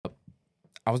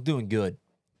I was doing good.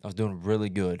 I was doing really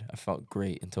good. I felt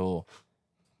great until,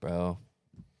 bro,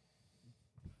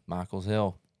 Michael's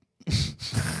Hill.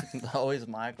 Always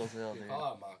Michael's Hill, dude. Call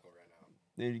out Michael right now.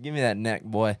 Dude, give me that neck,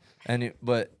 boy.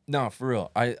 But no, for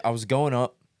real. I was going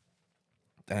up,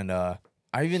 and I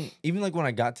even like when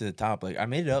I got to the top, like I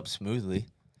made it up smoothly,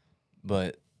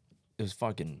 but it was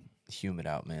fucking humid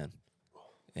out, man.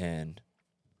 And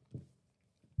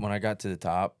when I got to the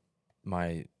top,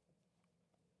 my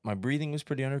breathing was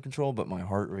pretty under control, but my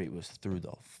heart rate was through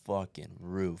the fucking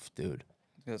roof, dude.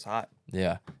 It was hot.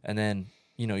 Yeah, and then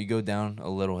you go down a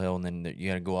little hill, and then you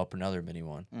got to go up another mini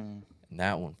one. Mm. And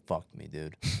that one fucked me,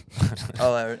 dude.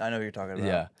 Oh, I know what you're talking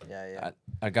about. Yeah.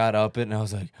 I got up it, and I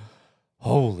was like,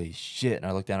 holy shit. And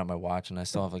I looked down at my watch, and I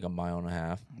still have like 1.5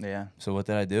 miles. Yeah. So what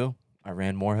did I do? I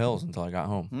ran more hills until I got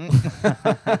home.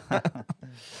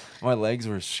 My legs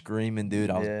were screaming, dude.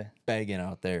 I was begging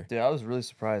out there. Dude, I was really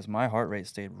surprised. My heart rate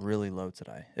stayed really low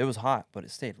today. It was hot, but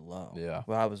it stayed low. Yeah.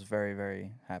 Well, I was very,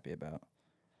 very happy about.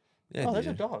 Yeah, oh, there's a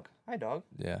dude. dog. Hi, dog.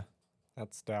 Yeah.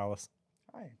 That's Dallas.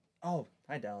 Hi. Oh,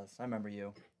 hi, Dallas. I remember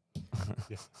you.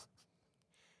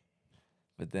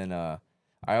 But then I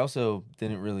also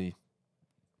didn't really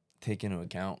take into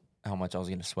account how much I was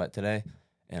going to sweat today.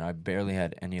 And I barely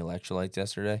had any electrolytes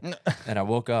yesterday. And I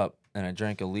woke up and I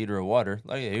drank a liter of water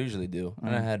like I usually do.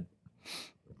 And I had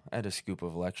a scoop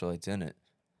of electrolytes in it.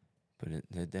 But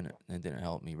it didn't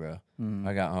help me, bro.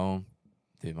 I got home,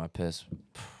 dude, my piss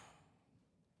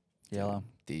Yellow.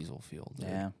 Diesel fuel, dude.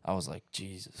 Yeah. I was like,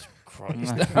 Jesus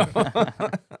Christ.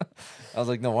 I was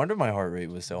like, no wonder my heart rate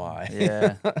was so high.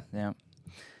 Yeah. Yeah.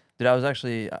 Dude,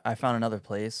 I found another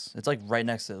place. It's like right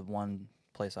next to the one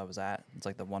place I was at. It's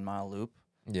like the 1 mile loop.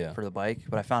 Yeah. For the bike,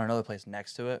 but I found another place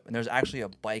next to it, and there's actually a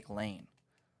bike lane.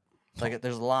 Like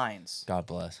there's lines. God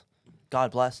bless. God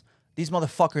bless. These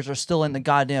motherfuckers are still in the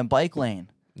goddamn bike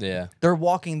lane. Yeah. They're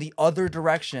walking the other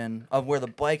direction of where the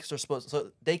bikes are supposed to.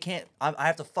 So they can't. I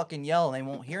have to fucking yell, and they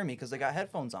won't hear me because they got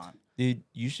headphones on. Dude,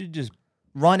 you should just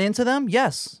Run into them?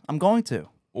 Yes, I'm going to.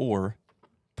 or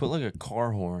put like a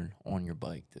car horn on your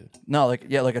bike, dude. No, like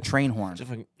a train horn. Just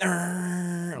like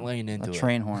laying into A it.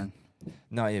 train horn.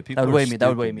 No, yeah, people That would are weigh me. That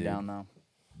would stupid, weigh me dude. down though.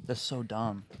 That's so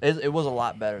dumb. It was a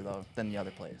lot better though than the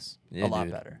other place. Yeah, a lot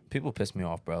dude. better. People piss me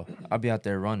off, bro. I'll be out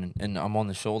there running, and I'm on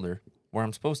the shoulder where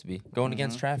I'm supposed to be, going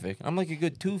against traffic. I'm like a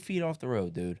good 2 feet off the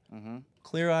road, dude.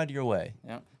 Clear out of your way.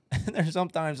 Yep. And there's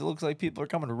sometimes it looks like people are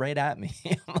coming right at me.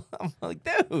 I'm like,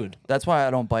 dude. That's why I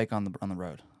don't bike on the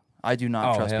road. I do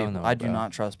not Oh, trust hell people. no, I do bro.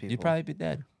 not trust people. You'd probably be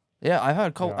dead. Yeah, I've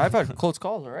had close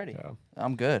calls already. Yeah.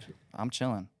 I'm good. I'm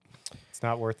chilling. It's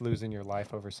not worth losing your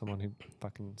life over someone who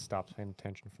fucking stops paying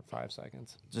attention for 5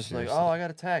 seconds. Just Seriously. like, oh, I got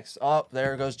a text. Oh,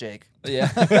 there goes Jake. Yeah.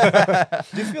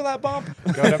 Do you feel that bump?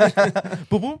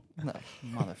 Boom, boom. No,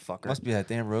 motherfucker. Must be that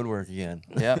damn road work again.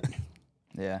 Yep.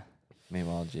 Yeah.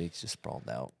 Meanwhile, Jake's just sprawled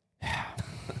out.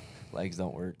 Legs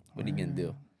don't work. What are you gonna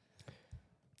do?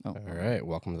 Oh. All right,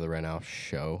 welcome to the Right Now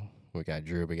Show. We got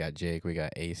Drew, we got Jake, we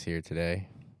got Ace here today.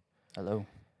 Hello.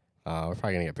 We're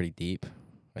probably gonna get pretty deep,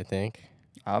 I think.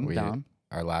 I'm down.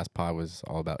 Our last pod was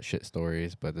all about shit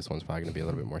stories, but this one's probably gonna be a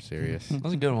little bit more serious. That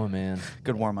was a good one, man.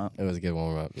 Good warm up. It was a good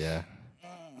warm up, yeah.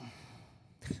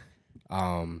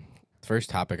 First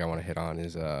topic I want to hit on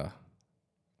is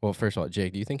well, first of all,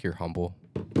 Jake, do you think you're humble?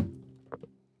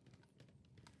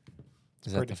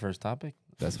 Is that the first topic?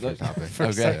 That's the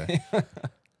first topic.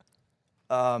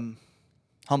 Okay.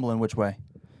 Humble in which way?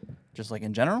 Just like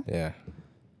in general? Yeah.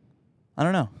 I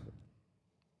don't know.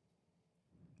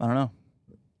 All right.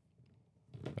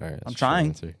 I'm that's a short trying.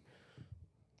 answer.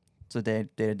 It's a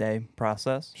day-to-day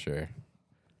process. Sure.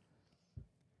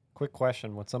 Quick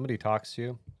question. When somebody talks to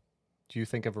you, do you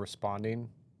think of responding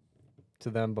to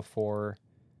them before,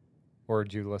 or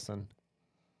do you listen?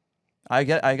 I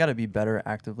got to be better at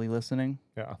actively listening,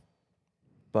 Yeah.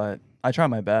 but I try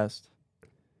my best.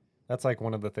 That's like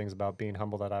one of the things about being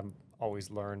humble that I've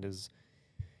always learned is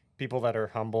people that are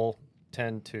humble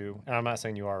tend to, and I'm not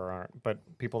saying you are or aren't, but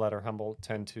people that are humble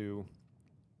tend to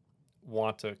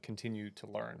want to continue to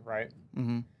learn, right?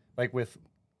 Mm-hmm. Like with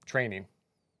training,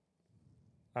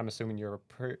 I'm assuming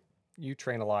you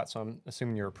train a lot, so I'm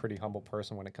assuming you're a pretty humble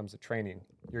person when it comes to training.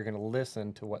 You're going to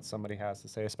listen to what somebody has to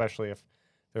say, especially if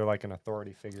they're like an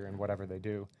authority figure in whatever they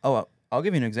do. Oh, I'll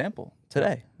give you an example.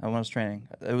 Today, when I was training,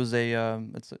 it was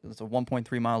it's a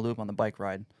 1.3 mile loop on the bike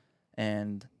ride,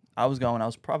 and I was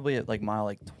probably at like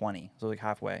mile 20, so like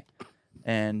halfway,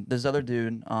 and this other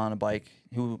dude on a bike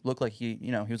who looked like he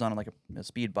was on like a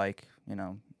speed bike,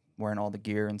 wearing all the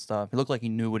gear and stuff. He looked like he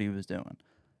knew what he was doing.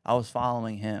 I was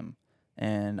following him,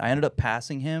 and I ended up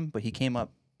passing him, but he came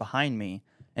up behind me,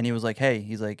 and he was like, "Hey,"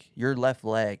 he's like, "your left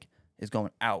leg is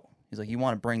going out. He's like, you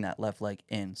want to bring that left leg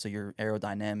in so you're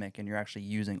aerodynamic and you're actually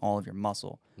using all of your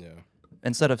muscle. Yeah.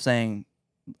 Instead of saying,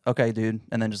 okay, dude,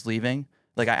 and then just leaving.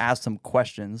 Like I asked him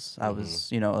questions. I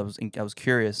was, I was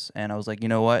curious, and I was like, you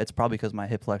know what? It's probably because my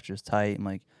hip flexor is tight. I'm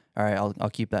like, all right, I'll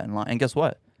keep that in line. And guess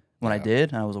what? When I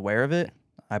did, and I was aware of it,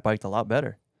 I biked a lot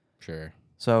better. Sure.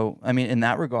 So I mean, in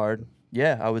that regard,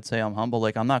 yeah, I would say I'm humble.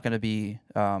 Like I'm not gonna be,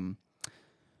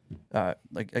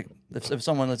 if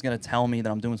someone is gonna tell me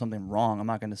that I'm doing something wrong, I'm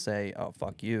not gonna say, oh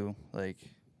fuck you. Like,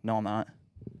 no, I'm not.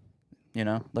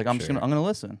 Like I'm gonna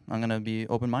listen. I'm gonna be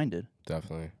open minded.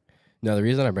 Definitely. No, the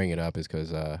reason I bring it up is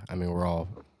because I mean we're all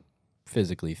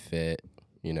physically fit,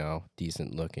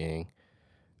 decent looking.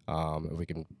 We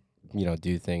can,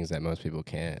 do things that most people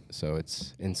can't. So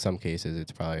it's in some cases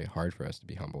it's probably hard for us to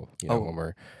be humble. When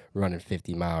we're running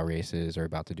 50-mile races or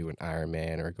about to do an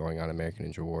Ironman or going on American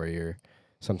Ninja Warrior.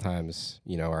 Sometimes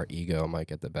our ego might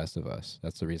get the best of us.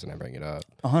 That's the reason I bring it up.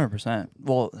 100%.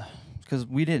 Well, because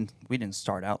we didn't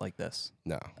start out like this.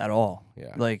 No. At all.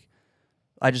 Yeah. Like,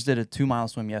 I just did a 2-mile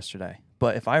swim yesterday.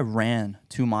 But if I ran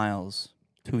 2 miles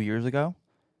 2 years ago,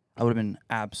 I would have been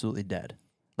absolutely dead.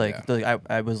 Like,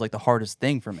 I was like the hardest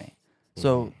thing for me.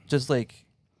 So just like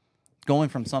going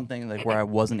from something like where I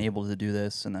wasn't able to do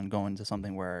this and then going to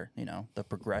something where, the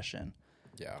progression.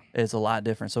 Yeah. It's a lot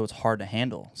different. So it's hard to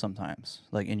handle sometimes.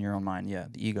 Like in your own mind. Yeah.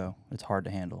 The ego, it's hard to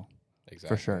handle.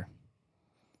 Exactly. For sure.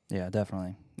 Yeah,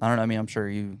 definitely. I don't know. I mean, I'm sure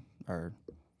you are,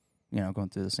 going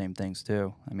through the same things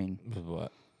too. I mean,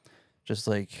 What? just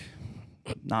like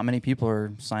not many people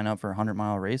are sign up for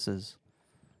 100-mile races.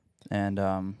 And,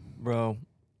 Bro,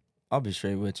 I'll be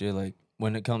straight with you. Like,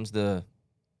 when it comes to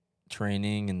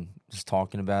training and just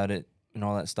talking about it and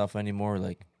all that stuff anymore,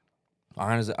 like,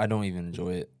 honestly, I don't even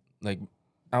enjoy it. Like,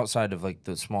 outside of, like,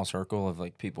 the small circle of,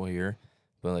 like, people here.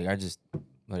 But, like, I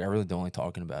really don't like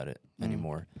talking about it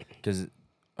anymore. Because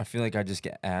I feel like I just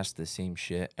get asked the same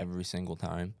shit every single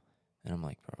time. And I'm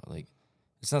like, bro, like,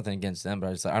 it's nothing against them,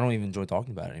 but I don't even enjoy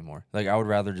talking about it anymore. Like, I would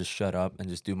rather just shut up and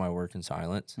just do my work in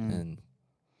silence, and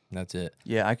that's it.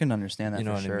 yeah, I can understand that. You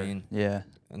know for what sure. I mean? Yeah.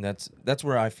 And that's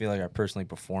where I feel like I personally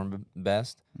perform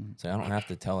best. So I don't have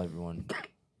to tell everyone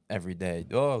every day,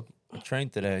 oh, I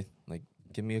trained today. Like,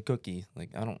 give me a cookie.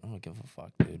 Like, I don't give a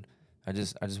fuck, dude. I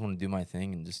just want to do my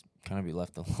thing and just kind of be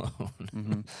left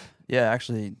alone. Yeah,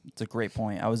 actually, it's a great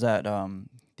point. I was at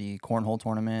the cornhole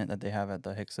tournament that they have at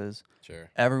the Hickses.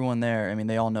 Sure. Everyone there, I mean,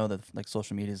 they all know that like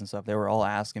social medias and stuff. They were all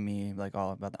asking me like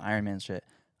all about the Ironman shit.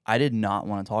 I did not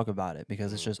want to talk about it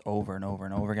because it's just over and over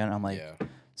and over again. I'm like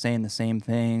saying the same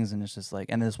things, and it's just like.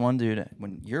 And this one dude,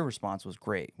 when your response was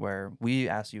great, where we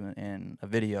asked you in a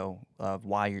video of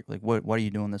why you're like, what are you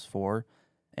doing this for,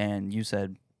 and you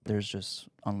said there's just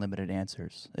unlimited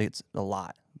answers. It's a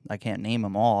lot. I can't name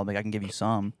them all. Like I can give you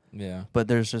some. Yeah. But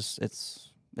there's just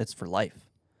it's for life,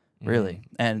 really.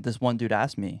 And this one dude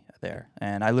asked me there,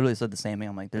 and I literally said the same thing.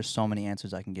 I'm like, there's so many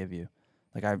answers I can give you.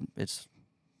 Like I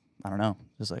don't know.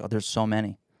 Just like there's so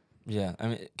many. Yeah, I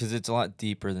mean, because it's a lot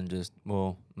deeper than just,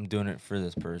 well, I'm doing it for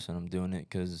this person. I'm doing it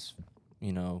because,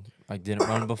 I didn't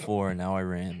run before and now I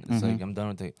ran. It's like I'm done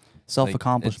with it.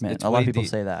 Self-accomplishment. It's a lot of way people deep.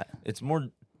 say that. It's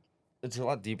a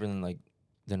lot deeper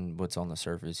than what's on the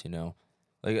surface,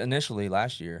 Like initially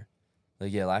last year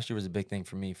was a big thing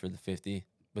for me for the 50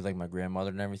 with like my grandmother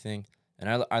and everything.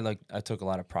 And I took a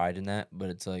lot of pride in that, but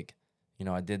it's like,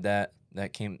 I did that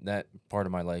part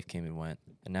of my life came and went.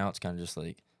 And now it's kind of just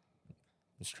like,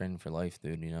 I'm just training for life,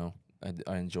 dude,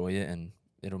 I enjoy it, and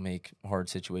it'll make hard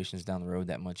situations down the road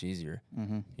that much easier.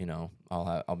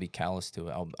 I'll be callous to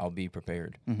it. I'll be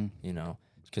prepared,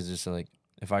 because it's like,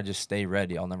 if I just stay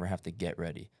ready, I'll never have to get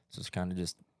ready. So it's kind of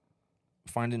just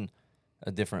finding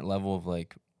a different level of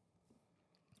like,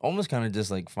 almost kind of just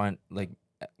like I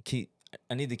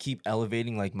need to keep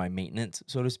elevating like my maintenance,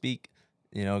 so to speak,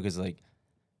 because like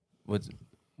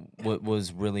what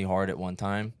was really hard at one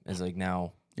time is like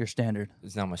now Your standard.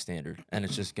 it's now my standard, and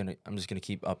I'm just gonna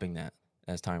keep upping that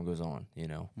as time goes on,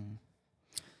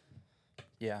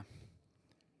 Yeah.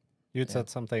 You had said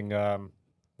something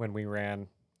when we ran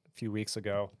a few weeks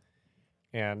ago,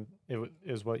 and it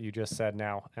is what you just said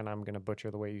now, and I'm going to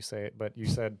butcher the way you say it, but you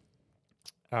said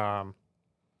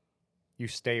you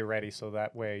stay ready so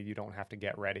that way you don't have to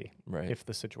get ready if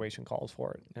the situation calls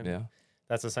for it. And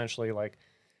that's essentially like,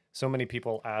 so many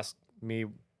people ask me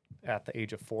at the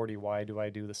age of 40, why do I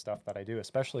do the stuff that I do?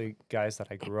 Especially guys that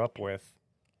I grew up with.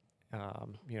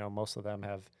 Most of them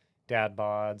have dad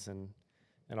bods and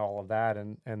all of that,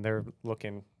 and they're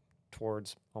looking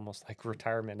towards almost like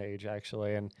retirement age,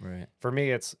 actually. And for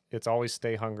me, it's always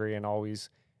stay hungry and always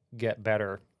get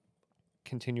better,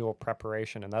 continual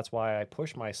preparation. And that's why I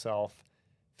push myself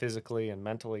physically and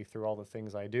mentally through all the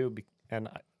things I do. And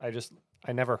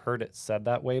I never heard it said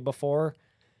that way before.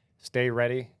 Stay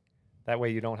ready. That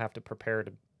way you don't have to prepare,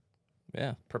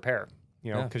 Yeah.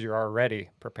 because you're already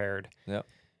prepared. Yep.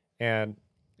 And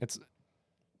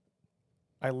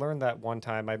I learned that one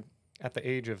time. At the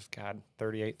age of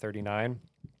 38, 39,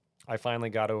 I finally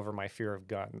got over my fear of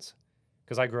guns,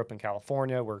 because I grew up in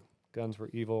California where guns were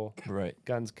evil, Right.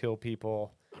 guns kill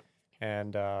people,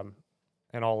 and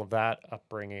all of that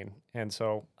upbringing. And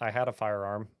so I had a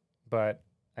firearm, but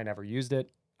I never used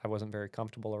it. I wasn't very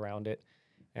comfortable around it.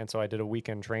 And so I did a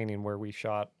weekend training where we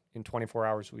shot, in 24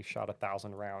 hours, we shot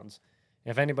 1,000 rounds.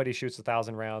 If anybody shoots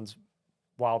 1,000 rounds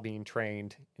while being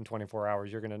trained in 24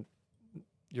 hours, you're gonna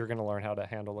learn how to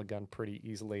handle a gun pretty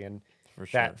easily. And For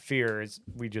sure. that fear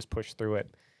we just push through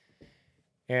it.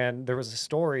 And there was a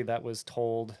story that was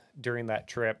told during that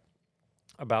trip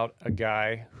about a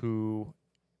guy who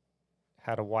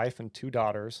had a wife and 2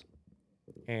 daughters,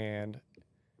 and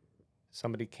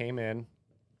somebody came in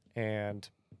and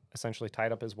essentially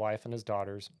tied up his wife and his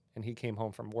daughters, and he came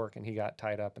home from work and he got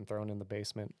tied up and thrown in the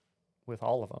basement with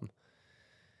all of them.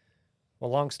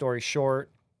 Well, long story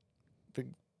short, the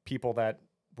people that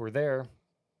were there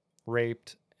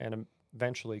raped and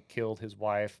eventually killed his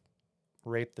wife,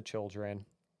 raped the children,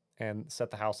 and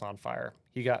set the house on fire.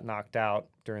 He got knocked out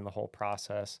during the whole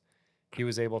process. He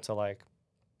was able to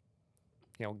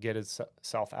get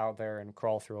himself out there and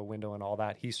crawl through a window and all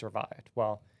that. He survived.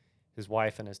 Well, his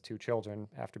wife and his 2 children,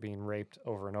 after being raped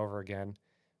over and over again,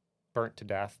 burnt to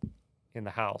death in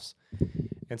the house.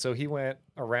 And so he went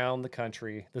around the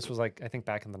country. This was I think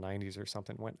back in the 90s or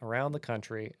something, went around the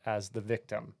country as the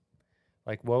victim.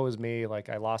 Woe is me.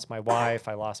 I lost my wife.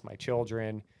 I lost my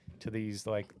children to these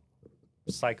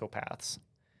psychopaths.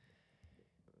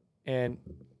 And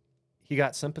he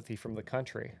got sympathy from the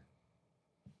country,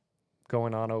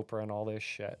 going on Oprah and all this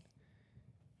shit.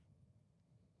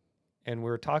 And we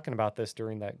were talking about this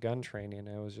during that gun training, and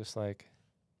it was just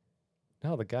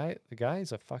no, the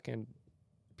guy's a fucking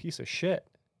piece of shit.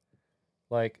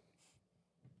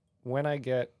 When I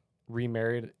get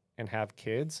remarried and have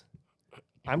kids,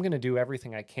 I'm going to do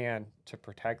everything I can to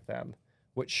protect them.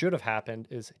 What should have happened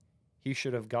is he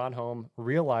should have gone home,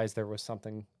 realized there was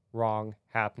something wrong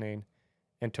happening,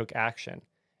 and took action.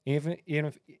 Even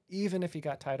if he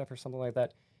got tied up or something like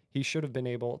that, he should have been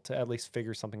able to at least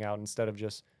figure something out instead of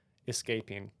just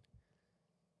escaping.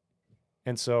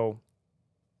 And so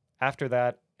after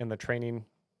that, and the training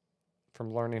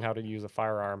from learning how to use a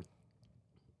firearm,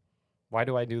 why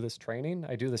do I do this training?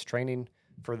 I do this training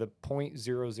for the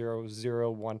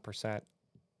 0.0001%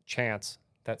 chance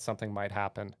that something might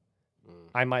happen.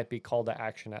 I might be called to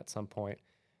action at some point.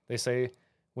 They say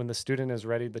when the student is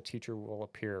ready, the teacher will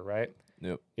appear, right?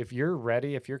 Yep. If you're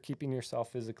ready, if you're keeping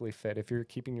yourself physically fit, if you're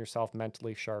keeping yourself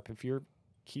mentally sharp, if you're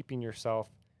keeping yourself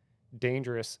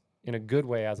dangerous in a good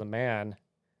way as a man,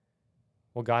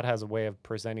 well, God has a way of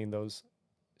presenting those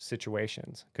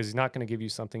situations, because he's not going to give you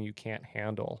something you can't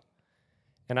handle.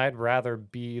 And I'd rather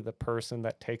be the person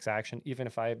that takes action, even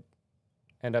if I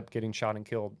end up getting shot and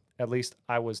killed. At least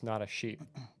I was not a sheep.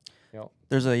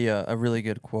 There's a really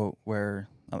good quote where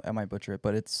I might butcher it,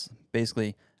 but it's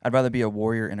basically, I'd rather be a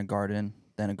warrior in a garden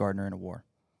than a gardener in a war.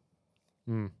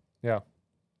 Yeah.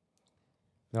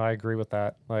 No, I agree with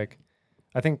that. I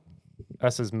think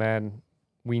us as men,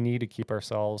 we need to keep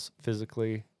ourselves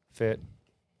physically fit,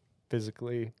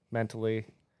 physically, mentally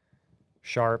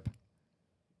sharp,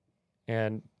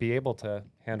 and be able to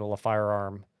handle a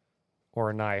firearm or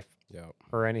a knife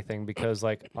or anything. Because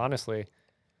honestly,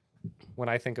 when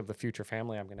I think of the future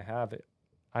family I'm going to have,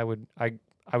 I would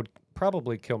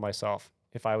probably kill myself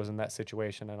if I was in that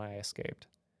situation and I escaped.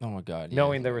 Oh my God.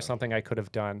 Knowing there was something I could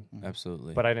have done.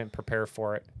 Absolutely. But I didn't prepare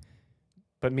for it.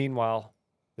 But meanwhile,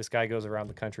 this guy goes around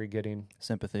the country getting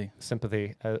sympathy.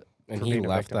 And he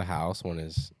left the house when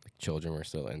his children were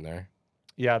still in there.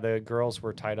 Yeah, the girls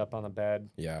were tied up on the bed.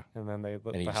 Yeah. And then they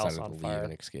lit And he the house decided on to leave fire.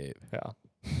 and escape. Yeah.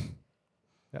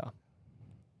 Yeah.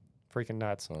 Freaking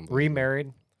nuts. Unbelievable.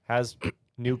 Remarried, has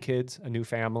new kids, a new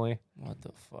family. What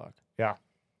the fuck? Yeah.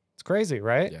 It's crazy,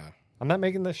 right? Yeah. I'm not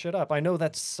making this shit up. I know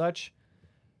that's such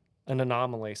an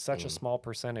anomaly, such a small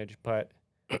percentage, but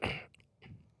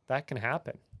that can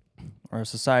happen. Our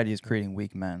society is creating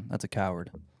weak men. That's a coward.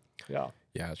 Yeah.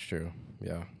 Yeah, it's true.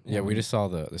 Yeah. Yeah, we just saw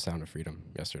the Sound of Freedom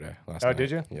yesterday. Last Oh, night.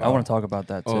 did you? Yeah. I want to talk about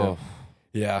that too. Oh,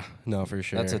 Yeah, no, for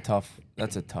sure. that's a tough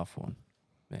one.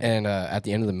 Man. And at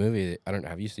the end of the movie, I don't know,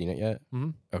 have you seen it yet? Mm-hmm.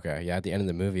 Okay, yeah, at the end of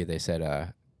the movie, they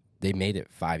said they made it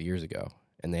 5 years ago,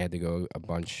 and they had to go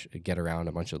get around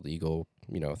a bunch of legal,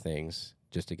 things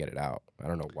just to get it out. I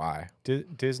don't know why.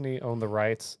 Disney owned the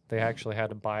rights. They actually had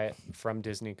to buy it from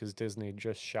Disney because Disney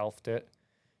just shelved it.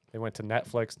 They went to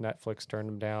Netflix. Netflix turned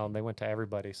them down. They went to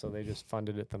everybody, so they just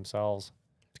funded it themselves.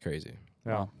 It's crazy.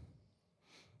 Yeah. Wow.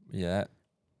 Yeah,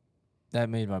 that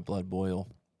made my blood boil.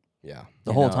 Yeah.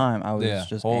 The You whole know, time I was yeah,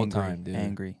 just whole angry, time, dude.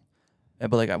 angry.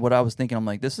 But like what I was thinking, I'm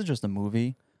like, this is just a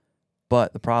movie.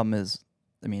 But the problem is,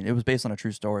 I mean, it was based on a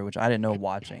true story, which I didn't know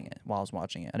watching it. While I was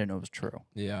watching it, I didn't know it was true.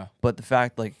 Yeah. But the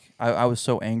fact, like, I was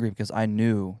so angry because I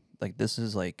knew, like, this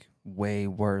is like way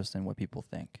worse than what people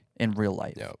think in real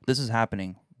life. Yep. This is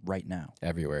happening right now.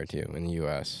 Everywhere too in the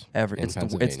U.S. In In it's the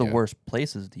Pennsylvania. worst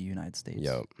places, the United States.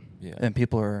 Yep. Yeah. And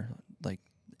people are like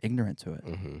ignorant to it.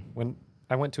 Mm-hmm. When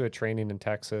I went to a training in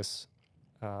Texas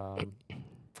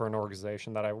for an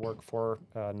organization that I work for,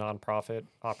 a nonprofit,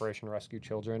 Operation Rescue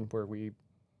Children, where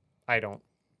I don't,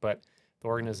 but the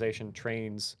organization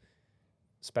trains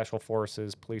special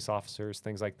forces, police officers,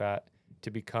 things like that, to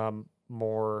become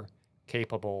more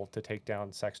capable to take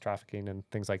down sex trafficking and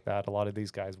things like that. A lot of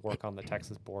these guys work on the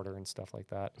Texas border and stuff like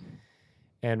that.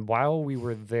 And while we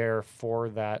were there for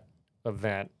that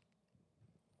event,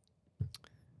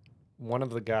 one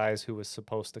of the guys who was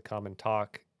supposed to come and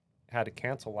talk had to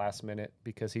cancel last minute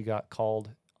because he got called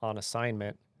on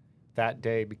assignment that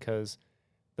day because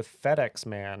the FedEx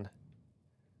man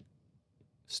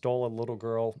stole a little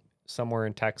girl somewhere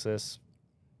in Texas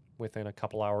within a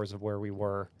couple hours of where we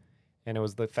were. And it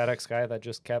was the FedEx guy that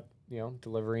just kept,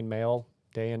 delivering mail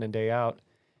day in and day out.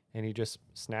 And he just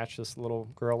snatched this little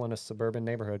girl in a suburban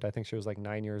neighborhood. I think she was like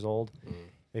 9 years old. Mm.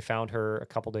 They found her a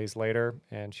couple days later,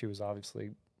 and she was obviously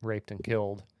raped and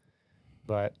killed.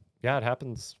 But yeah, it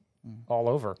happens all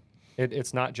over.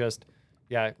 It's not just,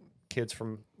 kids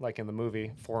from, like in the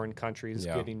movie, foreign countries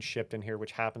Yeah. getting shipped in here,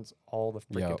 which happens all the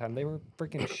freaking Yep. time. They were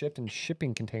freaking shipped in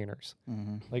shipping containers.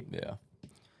 Mm-hmm. Like, Yeah.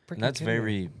 freaking And that's kidding me.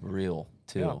 very real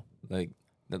too. Yeah.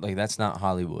 Like that's not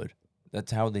Hollywood.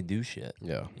 That's how they do shit.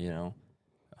 Yeah.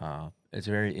 It's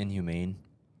very inhumane,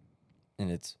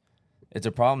 and it's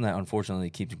a problem that unfortunately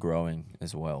keeps growing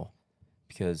as well,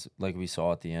 because like we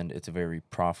saw at the end, it's a very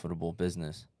profitable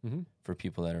business Mhm. for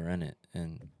people that are in it,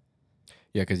 and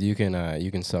Yeah, because you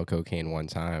can sell cocaine one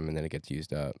time and then it gets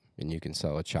used up, and you can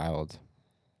sell a child,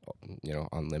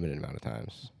 unlimited amount of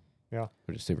times. Yeah.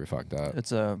 Which is super fucked up.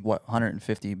 It's a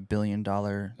 $150 billion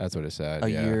That's what it said. a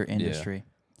yeah. year industry.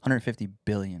 150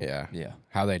 billion. Yeah. yeah.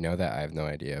 How they know that, I have no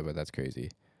idea, but that's crazy.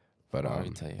 But Well, I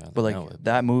can tell you how But they like know it,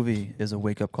 that movie is a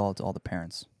wake up call to all the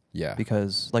parents yeah.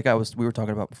 because like we were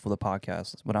talking about before the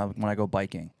podcast, when I go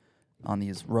biking on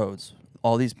these roads,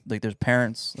 all these like there's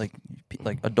parents like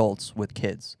adults with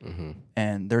kids, Mm-hmm.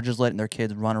 and they're just letting their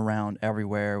kids run around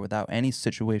everywhere without any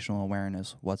situational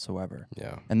awareness whatsoever.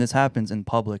 Yeah. And this happens in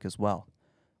public as well.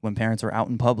 When parents are out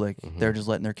in public, they're just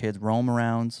letting their kids roam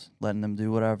around, letting them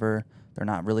do whatever. They're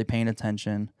not really paying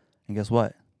attention. And guess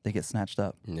what? They get snatched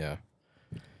up. Yeah.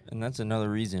 and that's another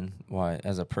reason why,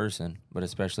 as a person, but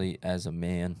especially as a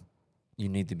man, you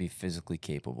need to be physically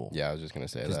capable. Yeah, I was just gonna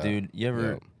say Because, that. dude, you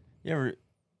ever,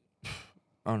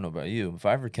 I don't know about you, if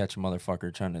I ever catch a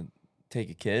motherfucker trying to take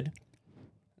a kid,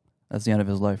 That's the end of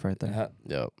his life right there.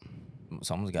 Yep.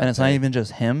 someone's got. And it's not even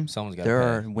just him. Someone's got. There pay.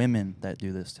 are women that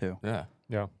do this too. Yeah.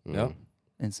 Yeah. Yep.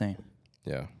 Insane.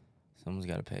 Yeah. Someone's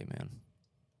got to pay, man.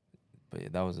 But yeah,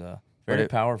 that was But very it-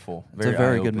 powerful. It's a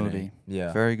very good eye-opening. movie.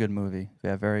 Yeah. Very good movie.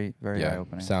 Yeah, very, very Yeah.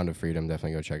 eye-opening. Sound of Freedom.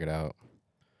 Definitely go check it out.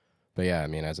 But yeah, I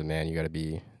mean, as a man, you got to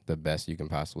be the best you can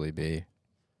possibly be,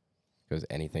 because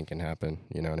anything can happen.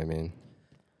 You know what I mean?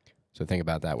 So think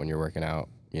about that when you're working out.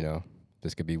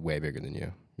 This could be way bigger than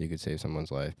you. You could save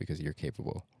someone's life because you're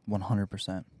capable.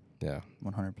 100%. Yeah.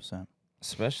 100%.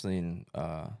 Especially in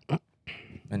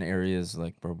areas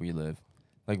like where we live.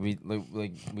 Like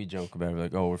we joke about it,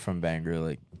 like, oh, we're from Bangor,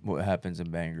 like what happens in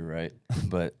Bangor, right?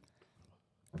 But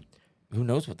who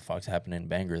knows what the fuck's happening in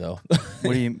Bangor though?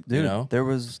 What do you, dude? know? There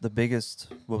was the biggest,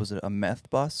 what was it, a meth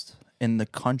bust in the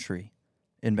country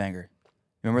in Bangor.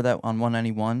 Remember that on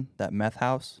 191, that meth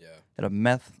house? Yeah. Had a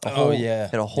meth, Yeah.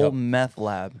 had a whole Yup. meth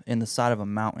lab in the side of a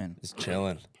mountain. Just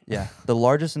chilling. Yeah, the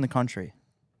largest in the country.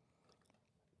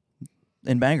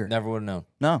 In Bangor. Never would have known.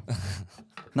 No,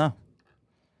 no.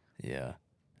 Yeah.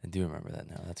 I do remember that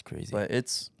now. That's crazy. But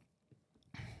it's,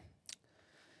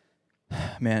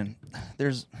 man,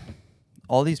 there's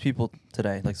all these people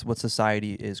today, like what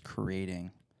society is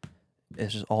creating.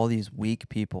 It's just all these weak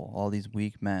people, all these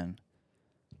weak men,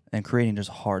 and creating just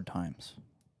hard times.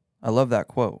 I love that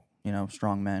quote,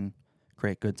 strong men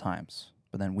create good times,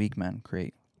 but then weak men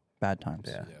create bad times.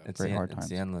 Yeah, Yeah. it's Create the, hard it's times.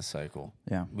 the endless cycle.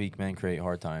 Yeah. Weak men create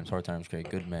hard times create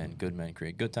good men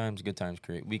create good times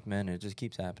create weak men. It just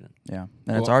keeps happening. Yeah.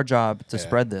 And it's Well, our job to yeah.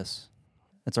 spread this.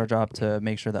 It's our job to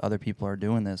make sure that other people are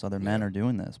doing this, other men Yeah. are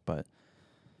doing this, but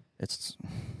it's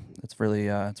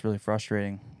really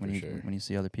frustrating when For you sure. when you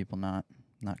see other people not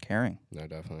caring. No,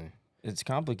 definitely. It's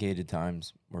complicated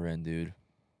times we're in, dude,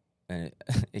 and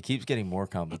it keeps getting more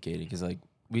complicated because like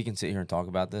we can sit here and talk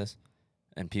about this,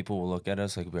 and people will look at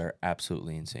us like we are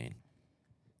absolutely insane.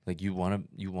 Like you want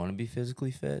to be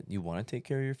physically fit, you want to take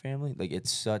care of your family. Like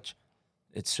it's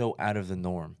so out of the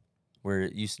norm, where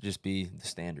it used to just be the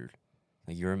standard.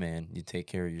 Like you're a man, you take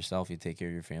care of yourself, you take care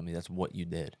of your family. That's what you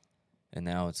did, and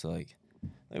now it's like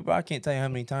bro, I can't tell you how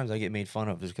many times I get made fun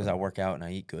of just because I work out and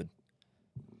I eat good.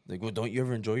 Like, well, don't you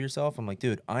ever enjoy yourself? I'm like,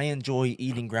 dude, I enjoy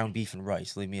eating ground beef and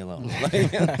rice. Leave me alone.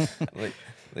 like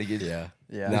Yeah.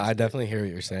 Yeah. No, I definitely hear what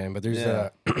you're saying, but there's Yeah.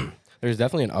 there's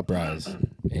definitely an uprise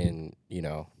in,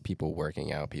 people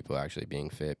working out, people actually being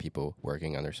fit, people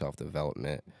working on their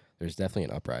self-development. There's definitely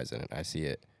an uprise in it. I see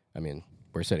it. I mean,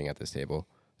 we're sitting at this table.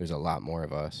 There's a lot more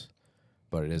of us,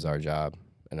 but it is our job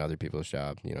and other people's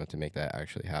job, to make that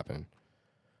actually happen,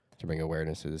 to bring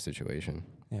awareness to the situation.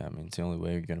 Yeah, I mean, it's the only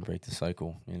way you're going to break the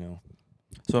cycle,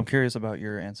 So I'm curious about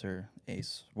your answer,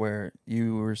 Ace, where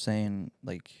you were saying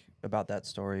like about that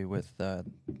story with the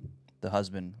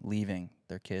husband leaving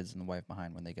their kids and the wife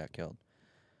behind when they got killed,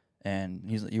 and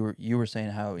you were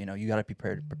saying how you got to be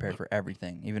prepared for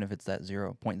everything, even if it's that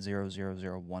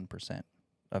 0.0001%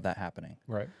 of that happening.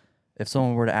 Right. If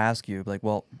someone were to ask you, like,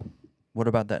 well, what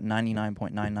about that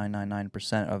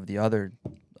 99.9999% of the other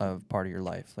of part of your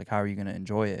life? Like, how are you going to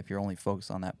enjoy it if you're only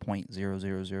focused on that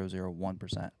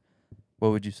 0.00001%?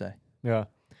 What would you say? Yeah.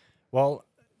 Well,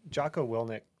 Jocko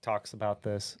Willink talks about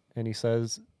this, and he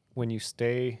says when you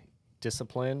stay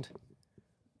disciplined,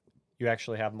 you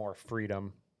actually have more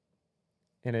freedom.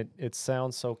 And it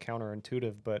sounds so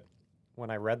counterintuitive, but when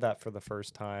I read that for the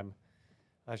first time,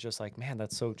 I was just like, man,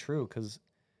 that's so true. Because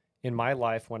in my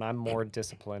life, when I'm more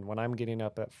disciplined, when I'm getting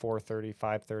up at 4:30,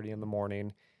 5:30 in the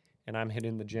morning, and I'm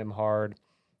hitting the gym hard,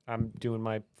 I'm doing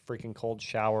my freaking cold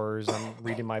showers, I'm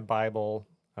reading my Bible,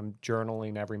 I'm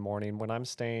journaling every morning. When I'm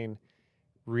staying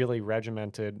really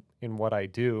regimented in what I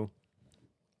do,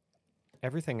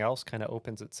 everything else kind of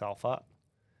opens itself up.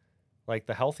 Like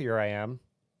the healthier I am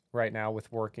right now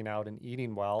with working out and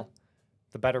eating well,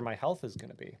 the better my health is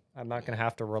going to be. I'm not going to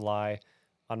have to rely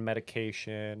on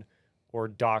medication or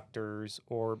doctors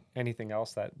or anything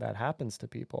else that happens to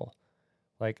people.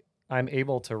 Like I'm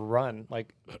able to run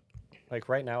like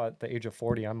right now at the age of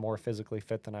 40, I'm more physically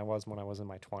fit than I was when I was in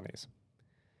my 20s.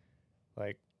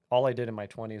 Like all I did in my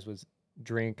 20s was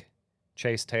drink,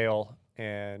 chase tail,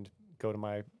 and go to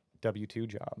my W-2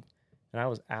 job. And I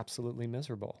was absolutely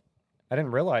miserable. I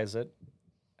didn't realize it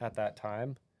at that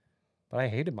time, but I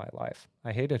hated my life.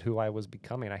 I hated who I was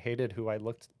becoming. I hated who I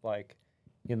looked like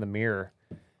in the mirror.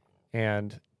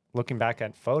 And looking back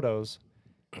at photos,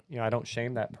 I don't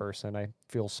shame that person. I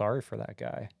feel sorry for that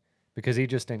guy because he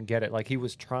just didn't get it. Like he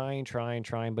was trying,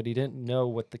 but he didn't know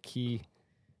what the key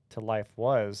to life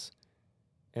was.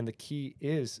 And the key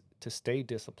is to stay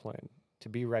disciplined, to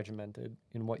be regimented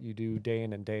in what you do day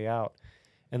in and day out.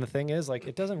 And the thing is, like,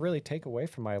 it doesn't really take away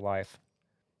from my life.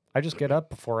 I just get up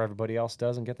before everybody else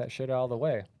does and get that shit out of the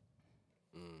way.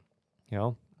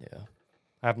 Yeah.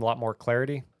 I have a lot more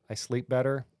clarity. I sleep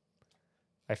better.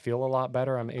 I feel a lot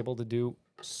better. I'm able to do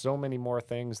so many more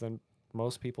things than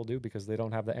most people do because they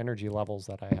don't have the energy levels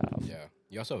that I have. Yeah.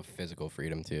 You also have physical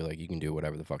freedom too. Like you can do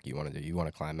whatever the fuck you want to do. You want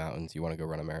to climb mountains, you want to go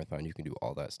run a marathon, you can do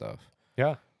all that stuff.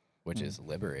 Yeah. Which is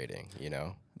liberating,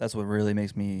 That's what really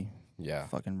makes me Yeah.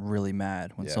 fucking really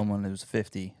mad when Yeah. someone who's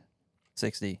 50,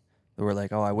 60, they were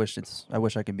like, oh, I wish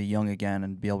I could be young again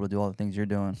and be able to do all the things you're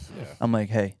doing. Yeah. I'm like,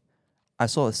 hey, I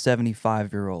saw a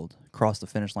 75-year-old cross the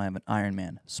finish line of an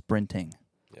Ironman sprinting.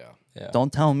 Yeah. Yeah.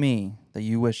 Don't tell me that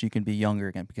you wish you could be younger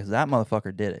again because that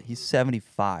motherfucker did it. He's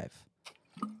 75.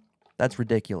 That's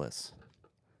ridiculous.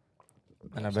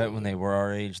 And I bet when they were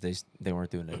our age, they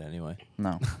weren't doing it anyway.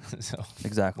 No, So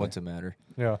exactly. what's the matter?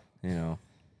 Yeah.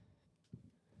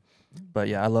 But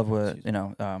yeah, I love what,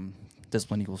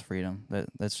 discipline equals freedom.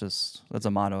 That's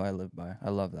a motto I live by. I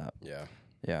love that. Yeah.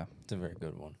 Yeah. It's a very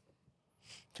good one.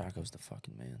 Jocko's the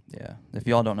fucking man. Yeah. If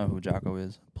y'all don't know who Jocko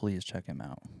is, please check him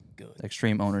out. Good.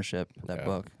 Extreme Ownership, that Yeah.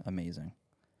 book, amazing.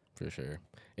 For sure.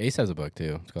 Ace has a book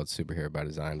too. It's called Superhero by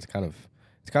Design. It's kind of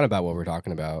about what we're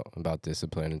talking about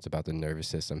discipline. It's about the nervous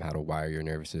system, how to wire your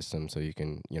nervous system so you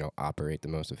can, operate the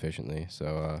most efficiently.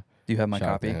 So Do you have my shout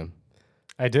out to copy? him.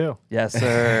 I do. Yes,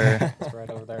 sir. It's right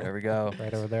over there. There we go.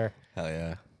 Right over there. Hell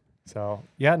yeah. So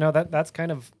yeah, no, that's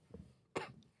kind of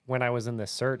when I was in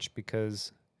this search,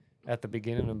 because at the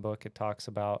beginning of the book, it talks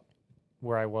about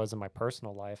where I was in my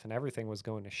personal life, and everything was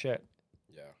going to shit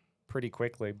Yeah. pretty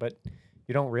quickly, but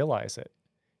you don't realize it.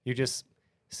 You just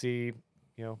see,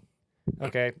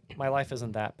 okay, my life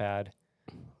isn't that bad,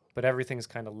 but everything's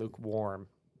kind of lukewarm.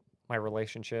 My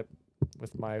relationship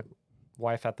with my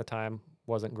wife at the time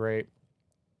wasn't great.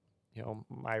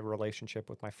 My relationship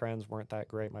with my friends weren't that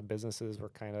great. My businesses were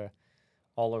kind of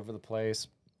all over the place,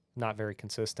 not very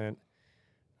consistent.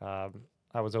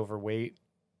 I was overweight.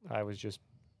 I was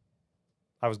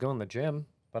going to the gym,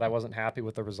 but I wasn't happy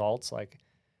with the results. Like,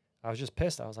 I was just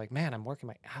pissed. I was like, man, I'm working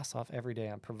my ass off every day.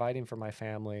 I'm providing for my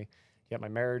family, yet my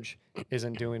marriage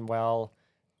isn't doing well.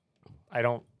 I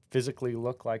don't physically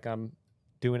look like I'm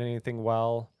doing anything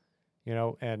well,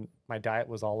 and my diet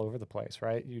was all over the place,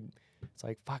 right? It's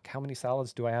like, fuck, how many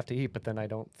salads do I have to eat? But then I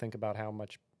don't think about how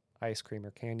much ice cream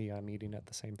or candy I'm eating at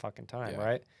the same fucking time, Yeah.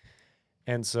 right?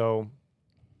 And so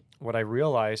what I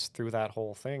realized through that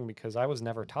whole thing, because I was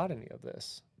never taught any of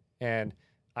this, and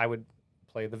I would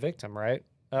play the victim, right?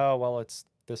 Oh, well, it's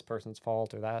this person's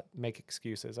fault, or that, make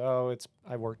excuses. Oh,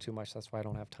 I work too much, that's why I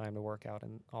don't have time to work out,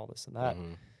 and all this and that.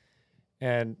 Mhm.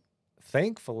 And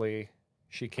thankfully,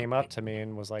 she came up to me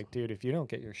and was like, dude, if you don't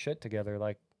get your shit together,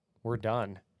 like, we're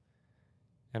done.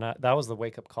 And that was the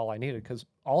wake up call I needed, because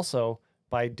also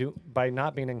by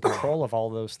not being in control of all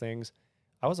those things,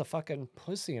 I was a fucking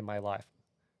pussy in my life.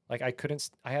 Like, I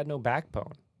had no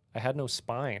backbone. I had no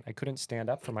spine. I couldn't stand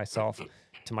up for myself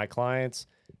to my clients,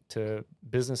 to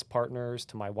business partners,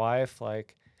 to my wife.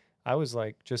 Like, I was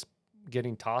like just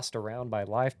getting tossed around by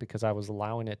life because I was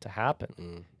allowing it to happen.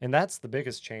 Mm. And that's the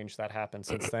biggest change that happened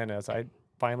since then, as I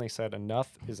finally said,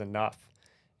 enough is enough.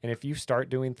 And if you start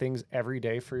doing things every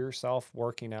day for yourself,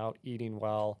 working out, eating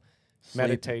well,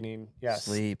 meditating, yes,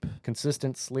 Sleep.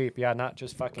 consistent sleep, yeah, not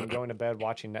just fucking going to bed,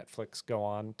 watching Netflix go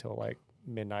on till like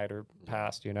midnight or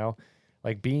past,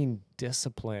 like being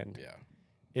disciplined. Yeah.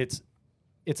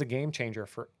 It's a game changer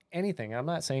for anything. I'm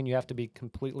not saying you have to be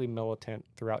completely militant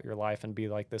throughout your life and be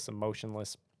like this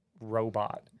emotionless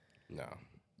robot, No.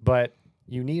 but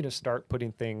you need to start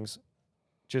putting things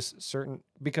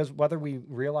because whether we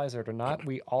realize it or not,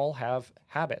 we all have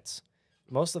habits.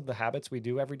 Most of the habits we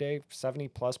do every day,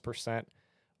 70+%,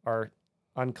 are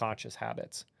unconscious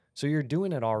habits. So you're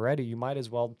doing it already. You might as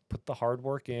well put the hard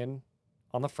work in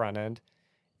on the front end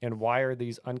and wire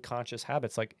these unconscious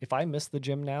habits. Like, if I miss the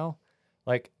gym now,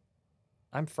 like,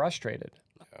 I'm frustrated.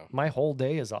 Yeah. My whole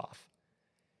day is off.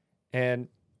 And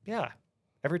yeah,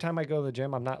 every time I go to the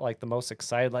gym, I'm not like the most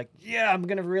excited, like, yeah, I'm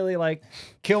going to really like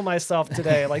kill myself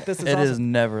today. Like, this is It awesome. is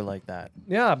never like that.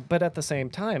 Yeah, but at the same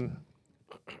time,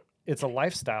 it's a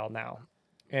lifestyle now,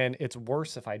 and it's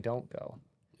worse if I don't go.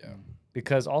 Yeah.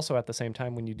 Because also at the same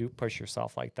time, when you do push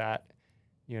yourself like that,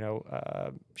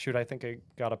 I think I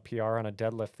got a PR on a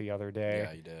deadlift the other day.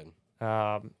 Yeah, you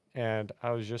did. And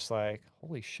I was just like,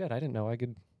 holy shit, I didn't know I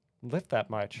could lift that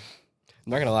much.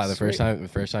 I'm not gonna lie. The Sweet.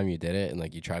 first time you did it and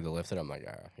like you tried to lift it, I'm like,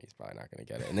 he's probably not gonna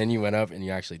get it. And then you went up and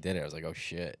you actually did it. I was like, oh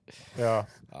shit. Yeah.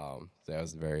 So that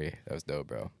was dope,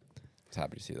 bro. I was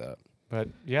happy to see that. But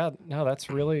yeah, no, that's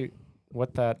really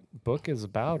what that book is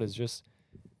about, is just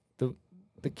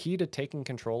the key to taking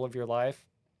control of your life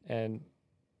and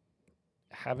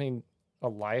having a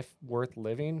life worth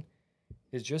living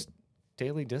is just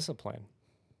daily discipline.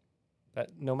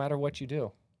 That no matter what you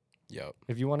do, Yep.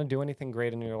 if you want to do anything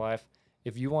great in your life,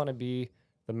 if you want to be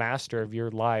the master of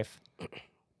your life,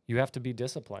 you have to be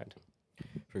disciplined.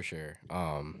 For sure.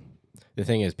 The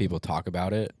thing is, people talk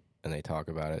about it and they talk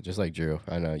about it just like Drew.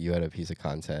 I know you had a piece of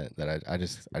content that I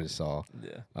just saw.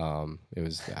 Yeah. I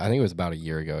think it was about a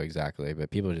year ago exactly, but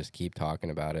people just keep talking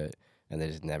about it and they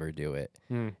just never do it.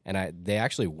 And they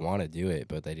actually want to do it,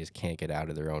 but they just can't get out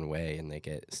of their own way, and they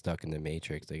get stuck in the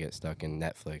matrix. They get stuck in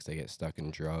Netflix. They get stuck in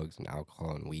drugs and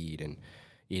alcohol and weed and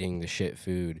eating the shit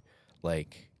food,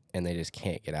 and they just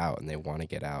can't get out, and they want to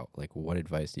get out. Like, what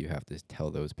advice do you have to tell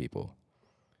those people?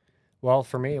 Well,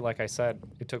 for me, like I said,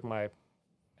 it took my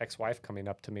ex-wife coming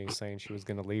up to me saying she was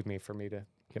going to leave me for me to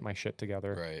get my shit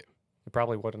together. Right. It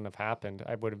probably wouldn't have happened.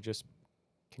 I would have just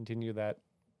continued that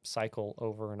cycle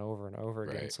over and over and over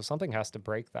again. Right. So something has to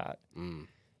break that. Mm.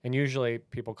 And usually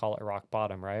people call it rock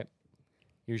bottom, right?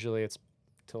 Usually it's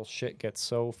till shit gets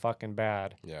so fucking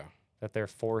bad Yeah. that they're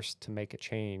forced to make a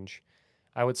change.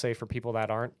 I would say for people that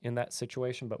aren't in that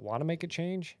situation but want to make a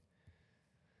change,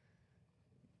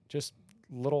 just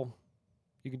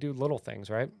you can do little things,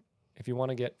 right? If you want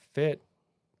to get fit,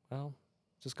 well,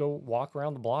 just go walk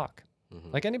around the block.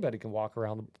 Mm-hmm. Like, anybody can walk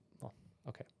around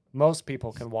most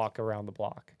people can walk around the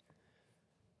block.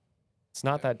 It's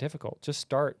not that difficult. Just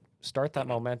start start that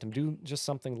momentum. Do just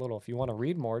something little. If you want to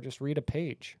read more, just read a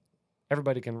page.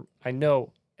 I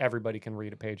know everybody can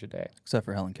read a page a day. Except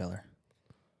for Helen Keller.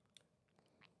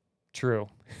 True.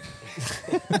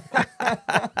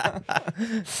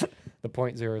 The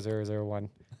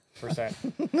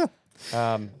 0.0001%.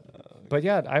 But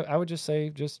yeah, I would just say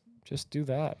just do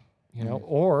that, you know,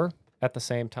 or at the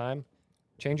same time,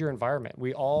 change your environment.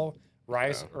 We all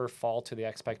rise or fall to the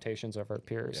expectations of our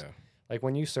peers. Yeah. Like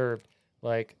when you served,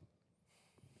 like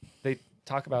they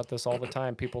talk about this all the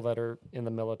time, people that are in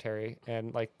the military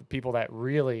and like the people that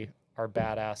really are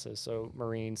badasses. So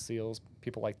Marines, SEALs,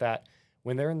 people like that.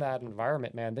 When they're in that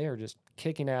environment, man, they are just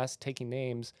kicking ass, taking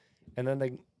names, and then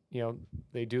they, you know,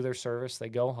 they do their service, they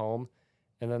go home,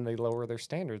 and then they lower their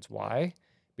standards. Why?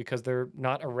 Because they're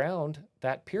not around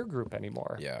that peer group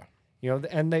anymore. Yeah. You know,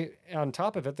 and they, on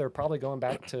top of it, they're probably going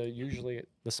back to usually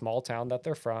the small town that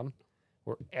they're from,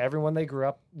 where everyone they grew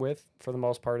up with, for the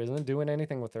most part, isn't doing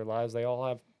anything with their lives. They all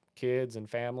have kids and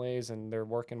families, and they're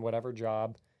working whatever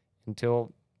job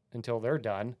until they're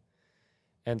done.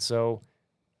 And so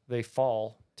they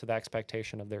fall to the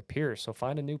expectation of their peers. So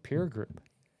find a new peer group.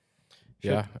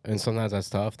 Yeah, and sometimes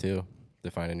that's tough too to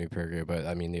find a new peer group. But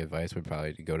I mean, the advice would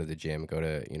probably go to the gym, go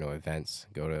to events,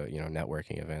 go to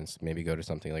networking events, maybe go to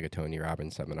something like a Tony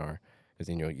Robbins seminar, because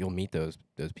you'll meet those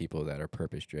people that are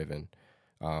purpose driven.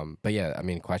 But yeah, I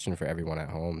mean, question for everyone at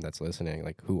home that's listening: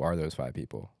 like, who are those 5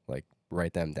 people? Like,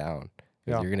 write them down,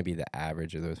 because you're gonna be the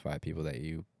average of those 5 people that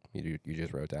you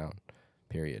just wrote down.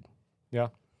 Period. Yeah.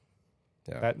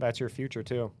 Yeah. That's your future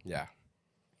too. Yeah.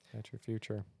 That's your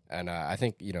future. And I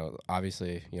think,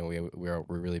 obviously, we're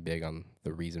really big on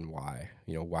the reason why.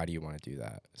 Why do you want to do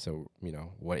that? So,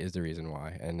 what is the reason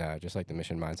why? And just like the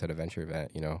Mission Mindset Adventure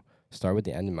event, start with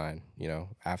the end in mind.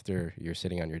 After you're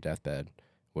sitting on your deathbed,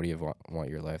 what do you want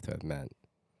your life to have meant?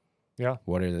 Yeah.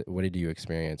 What did you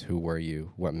experience? Who were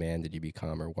you? What man did you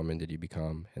become or woman did you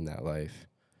become in that life?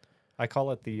 I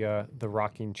call it the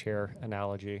rocking chair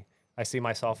analogy. I see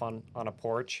myself on a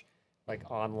porch, like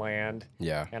on land.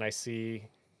 Yeah. And I see,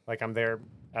 like, I'm there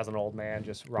as an old man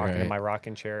just rocking in my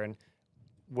rocking chair. And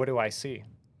what do I see?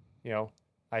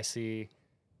 I see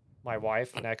my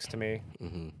wife next to me.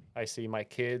 Mm-hmm. I see my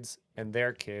kids and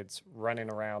their kids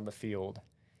running around the field.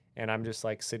 And I'm just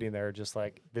like sitting there just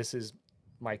like, this is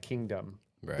my kingdom.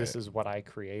 Right. This is what I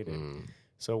created. Mm.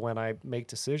 So when I make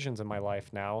decisions in my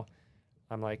life now,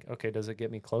 I'm like, okay, does it get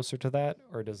me closer to that,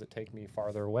 or does it take me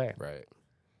farther away? Right.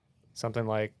 Something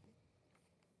like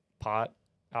pot,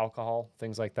 alcohol,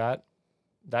 things like that,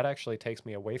 that actually takes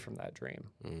me away from that dream.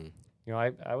 Mm.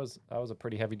 I was a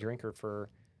pretty heavy drinker for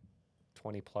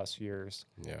 20 plus years.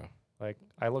 Yeah. Like,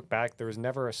 I look back, there was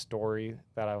never a story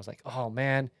that I was like, oh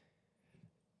man,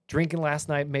 drinking last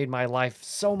night made my life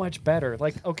so much better.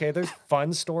 Like, okay, there's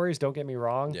fun stories, don't get me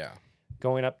wrong. Yeah.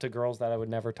 Going up to girls that I would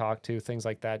never talk to, things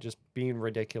like that, just being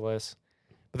ridiculous.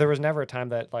 But there was never a time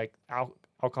that like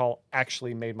alcohol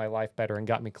actually made my life better and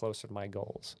got me closer to my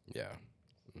goals. Yeah.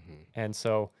 Mm-hmm. And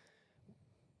so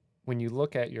when you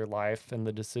look at your life and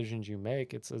the decisions you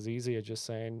make, it's as easy as just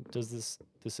saying, does this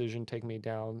decision take me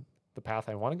down the path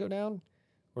I want to go down,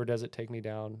 or does it take me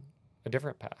down a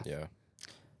different path? Yeah.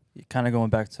 Kind of going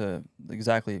back to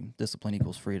exactly discipline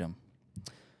equals freedom.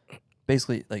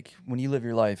 Basically, like when you live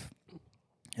your life,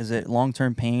 is it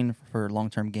long-term pain for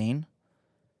long-term gain?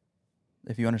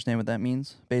 If you understand what that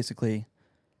means. Basically,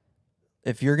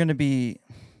 if you're going to be,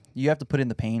 you have to put in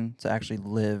the pain to actually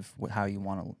live how you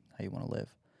want to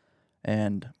live.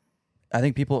 And I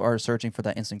think people are searching for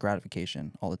that instant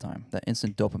gratification all the time, that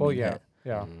instant dopamine hit.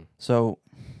 Yeah. Mm-hmm. So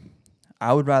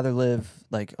I would rather live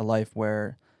like a life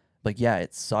where, like, yeah,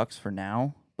 it sucks for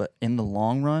now, but in the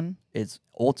long run, it's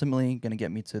ultimately going to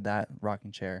get me to that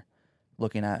rocking chair,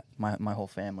 looking at my whole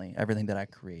family, everything that I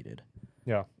created.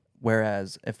 Yeah.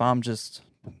 Whereas if I'm just,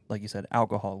 like you said,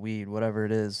 alcohol, weed, whatever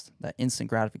it is, that instant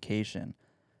gratification,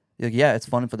 like, yeah, it's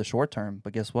fun for the short term,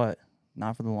 but guess what?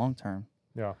 Not for the long term.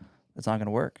 Yeah. It's not going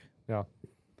to work. Yeah.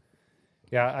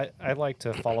 Yeah. I like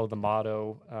to follow the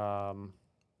motto,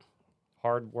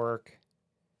 hard work,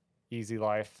 easy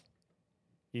life,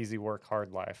 easy work,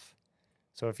 hard life.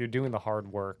 So if you're doing the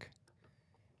hard work,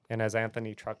 and as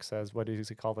Anthony Truck says, what does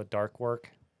he call the dark work?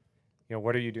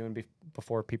 What are you doing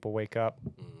before people wake up?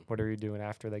 What are you doing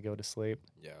after they go to sleep?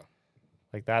 Yeah.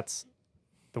 Like, that's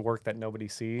the work that nobody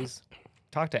sees.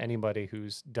 Talk to anybody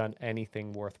who's done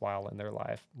anything worthwhile in their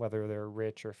life, whether they're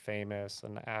rich or famous,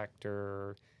 an actor,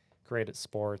 or great at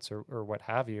sports, or what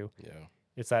have you. Yeah.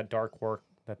 It's that dark work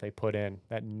that they put in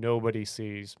that nobody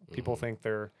sees. People think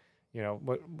they're,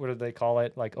 what do they call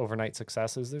it? Like overnight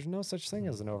successes. There's no such thing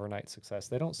as an overnight success.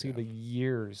 They don't see the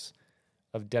years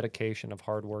of dedication, of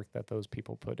hard work that those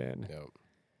people put in. Yep.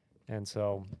 And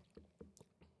so,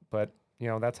 but you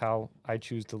know, that's how I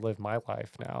choose to live my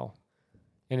life now.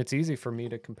 And it's easy for me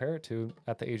to compare it to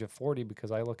at the age of 40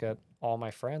 because I look at all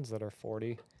my friends that are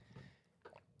 40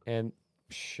 and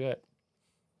shit,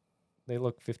 they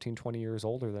look 15, 20 years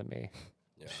older than me.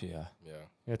 Yeah.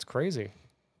 It's crazy.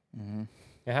 Mm-hmm.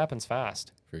 It happens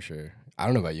fast. For sure. I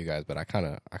don't know about you guys, but I kind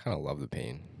of love the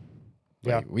pain.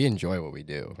 Like, Yeah. we enjoy what we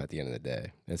do at the end of the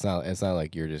day. It's not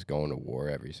like you're just going to war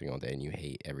every single day and you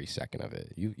hate every second of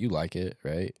it. You like it,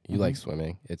 right? You like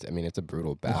swimming. It's a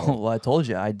brutal battle. Well, I told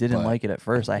you I didn't But- like it at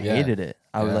first. I Yeah. hated it.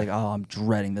 I was Yeah. like, oh, I'm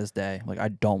dreading this day. Like, I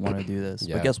don't want to do this.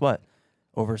 Yeah. But guess what?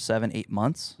 Over 7-8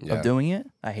 months Yeah. of doing it,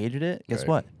 I hated it. Guess Right.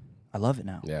 what? I love it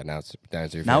now. Yeah, now it's your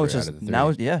favorite Now it's out just of the three. now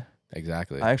it's yeah.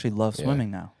 Exactly. I actually love Yeah.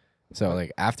 swimming now. So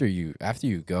like after you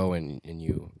go and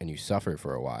you suffer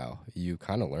for a while, you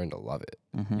kind of learn to love it.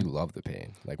 Mm-hmm. You love the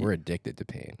pain. Like we're addicted to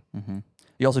pain. Mm-hmm.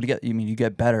 You also you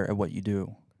get better at what you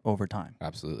do over time.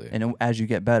 Absolutely. And as you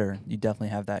get better, you definitely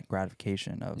have that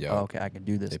gratification of, Yep. oh, okay, I can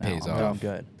do this It now. pays I'm doing off.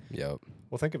 good. Yep.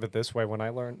 Well, think of it this way. When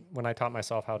I taught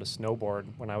myself how to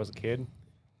snowboard when I was a kid,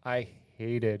 I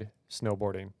hated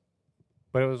snowboarding,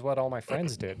 but it was what all my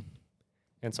friends did.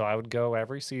 And so I would go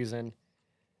every season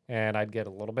and I'd get a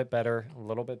little bit better,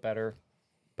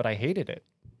 but I hated it.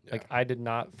 Yeah. Like I did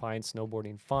not find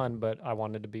snowboarding fun, but I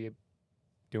wanted to be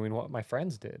doing what my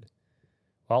friends did.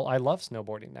 Well, I love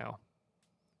snowboarding now.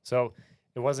 So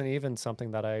it wasn't even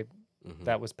something that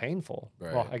that was painful.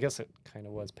 Right. Well, I guess it kind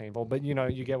of was painful, but you know,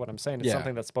 you get what I'm saying. It's Yeah.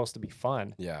 something that's supposed to be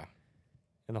fun. Yeah.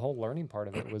 And the whole learning part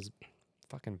of it was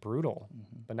fucking brutal.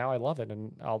 Mm-hmm. But now I love it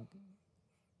and I'll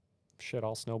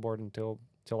snowboard until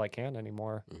I can't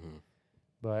anymore. Mm-hmm.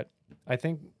 But I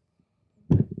think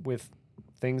with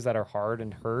things that are hard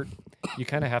and hurt, you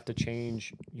kind of have to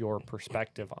change your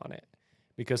perspective on it.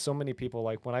 Because so many people,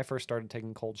 like when I first started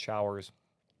taking cold showers,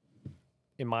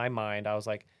 in my mind, I was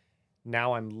like,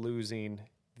 now I'm losing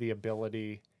the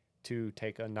ability to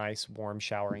take a nice warm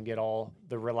shower and get all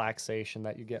the relaxation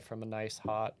that you get from a nice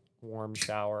hot warm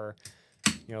shower,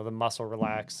 you know, the muscle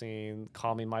relaxing,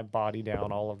 calming my body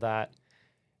down, all of that.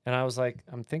 And I was like,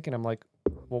 I'm like,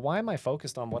 well, why am I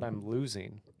focused on what I'm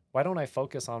losing? Why don't I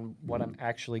focus on what I'm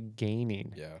actually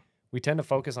gaining? Yeah. We tend to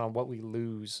focus on what we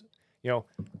lose. You know,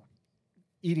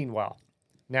 eating well.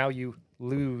 Now you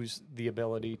lose the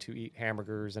ability to eat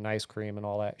hamburgers and ice cream and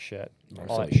all that shit,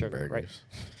 all that sugar, right?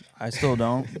 I still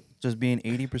don't. Just being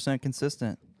 80%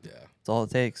 consistent. Yeah. That's all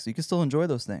it takes. You can still enjoy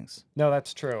those things. No,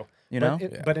 that's true. You know?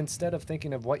 Yeah. But instead of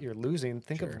thinking of what you're losing,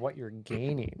 think Sure. of what you're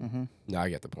gaining. Mm-hmm. No, I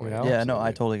get the point. You know? Yeah, no, I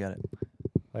Absolutely. totally get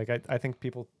it. Like I think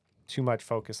people too much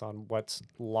focus on what's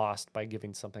lost by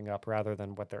giving something up rather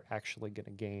than what they're actually going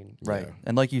to gain. Right. Yeah.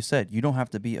 And like you said, you don't have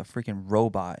to be a freaking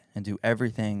robot and do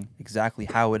everything exactly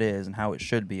how it is and how it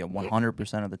should be at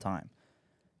 100% of the time.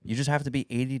 You just have to be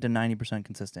 80 to 90%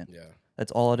 consistent. Yeah.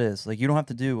 That's all it is. Like, you don't have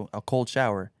to do a cold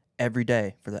shower every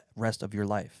day for the rest of your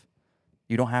life.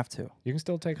 You don't have to. You can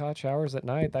still take hot showers at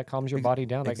night. That calms your Ex- body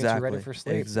down. That gets you ready exactly. for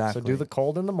sleep. Exactly. So do the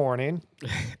cold in the morning.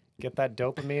 Get that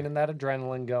dopamine and that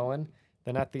adrenaline going.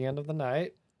 Then at the end of the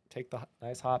night, take the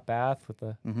nice hot bath with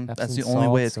the That's Epsom the only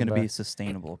way salts it's going to and be the-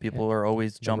 sustainable. People are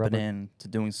always jumping rubber. in to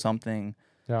doing something,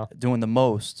 Yeah. doing the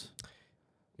most.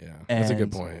 Yeah. That's a good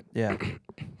And- point. Yeah.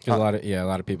 Because a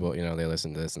lot of people, you know, they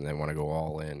listen to this and they want to go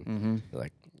all in. Mm-hmm.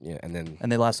 Like, yeah, and then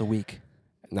And they last a week.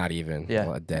 not even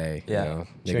Yeah. a day. Yeah. You know?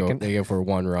 Chicken. They go for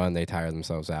one run, they tire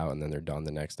themselves out, and then they're done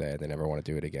the next day. They never want to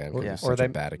do it again. 'Cause Yeah. it's Or such they a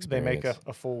bad they experience. make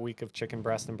a full week of chicken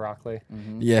breast and broccoli,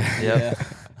 Mm-hmm. Yeah. Yep.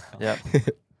 Yep.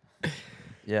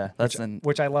 Yeah. That's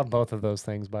which I love both of those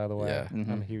things, by the way. Yeah. I'm a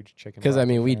Mhm. huge chicken. Because I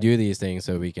broccoli mean, we fan. do these things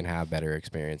so we can have better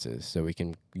experiences, so we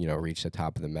can, you know, reach the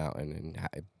top of the mountain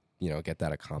and, you know, get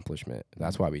that accomplishment.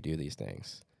 That's why we do these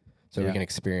things, so Yeah. we can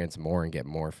experience more and get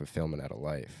more fulfillment out of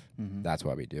life. Mhm. That's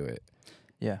why we do it.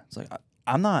 Yeah, it's like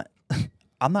I'm not,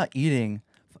 I'm not eating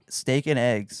steak and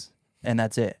eggs and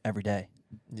that's it every day.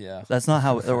 Yeah. That's not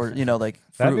how, or you know, like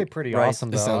That'd be fruit, pretty rice. awesome.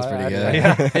 It Though. sounds pretty I'd- good.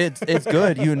 Yeah. It's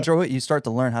good. You enjoy it. You start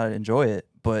to learn how to enjoy it,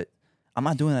 but I'm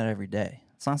not doing that every day.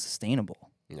 It's not sustainable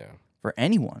Yeah. for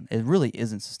anyone. It really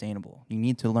isn't sustainable. You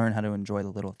need to learn how to enjoy the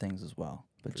little things as well.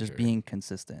 But For just sure. being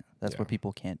consistent. That's Yeah. what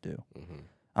people can't do. Mm-hmm.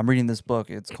 I'm reading this book.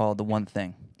 It's called The One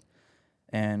Thing.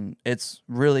 And it's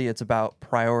about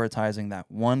prioritizing that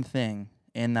one thing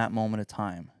in that moment of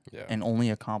time Yeah. and only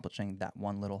accomplishing that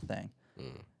one little thing.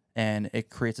 Mm. And it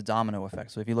creates a domino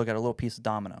effect. So if you look at a little piece of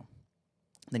domino,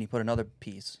 then you put another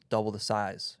piece, double the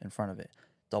size in front of it,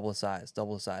 double the size,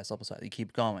 double the size, double the size. You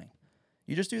keep going.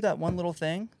 You just do that one little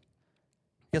thing.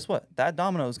 Guess what? That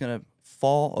domino is going to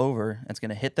fall over. And it's going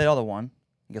to hit the other one.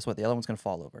 And guess what? The other one's going to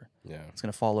fall over. Yeah. It's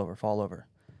going to fall over.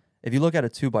 If you look at a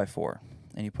 2x4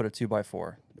 and you put a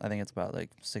 2x4, I think it's about like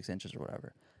 6 inches or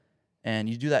whatever, and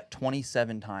you do that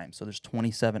 27 times. So there's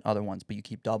 27 other ones, but you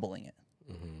keep doubling it.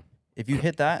 Mm-hmm. If you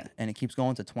hit that and it keeps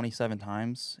going to 27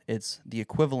 times, it's the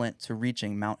equivalent to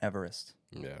reaching Mount Everest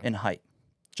Yeah. in height,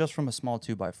 just from a small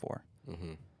 2x4.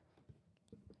 Mm-hmm.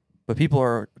 But people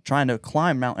are trying to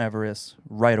climb Mount Everest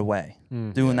right away,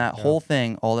 doing that whole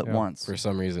thing all at once. For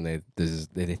some reason,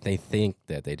 they think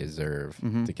that they deserve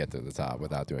Mhm. to get to the top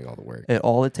without doing all the work.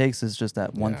 All it takes is just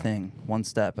that one Yeah. thing, one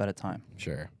step at a time.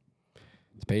 Sure.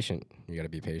 It's patient. You got to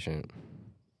be patient.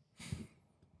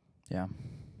 Yeah.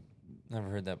 Never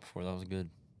heard that before. That was good.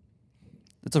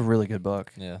 It's a really good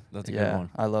book. Yeah, that's a good Yeah, one.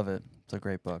 I love it. It's a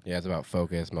great book. Yeah, it's about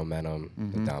focus, momentum,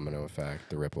 the Mhm. domino effect,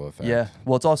 the ripple effect. Yeah.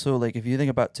 Well, it's also like if you think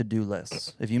about to-do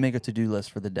lists, if you make a to-do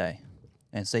list for the day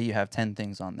and say you have 10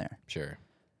 things on there, Sure.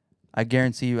 I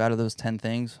guarantee you out of those 10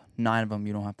 things, 9 of them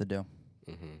you don't have to do.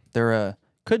 Mm-hmm. They're a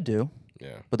could do,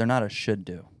 Yeah. but they're not a should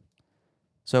do.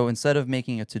 So instead of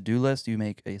making a to-do list, you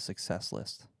make a success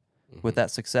list. With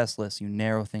that success list, you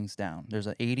narrow things down. There's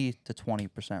an 80 to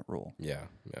 20% rule. Yeah.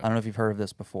 I don't know if you've heard of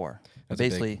this before. That's a big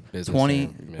Basically, business 20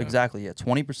 term, yeah. exactly, yeah,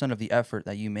 20% of the effort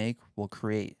that you make will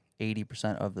create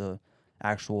 80% of the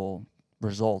actual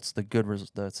results,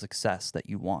 the success that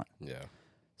you want. Yeah.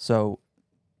 So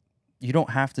you don't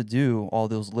have to do all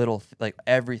those little like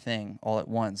everything all at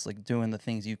once, like doing the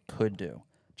things you could do.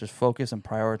 Just focus and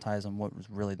prioritize on what was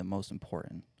really the most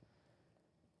important.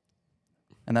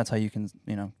 And that's how you can,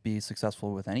 be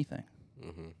successful with anything.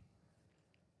 Mm-hmm.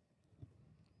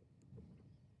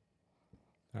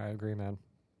 I agree, man.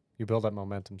 You build up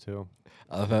momentum too.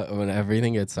 I love how when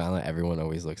everything gets silent, everyone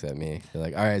always looks at me. They're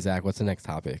like, "All right, Zach, what's the next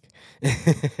topic?"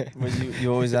 Well,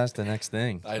 you always ask the next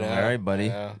thing. I know. All right, buddy.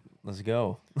 I know. Let's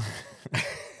go.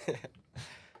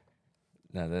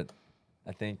 No,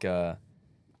 I think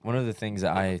one of the things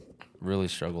that I really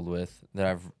struggled with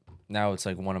now it's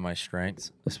like one of my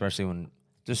strengths, especially when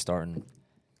just starting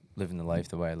living the life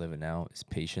the way I live it now, is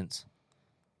patience.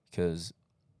 Because,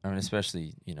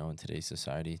 especially, in today's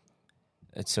society,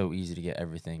 it's so easy to get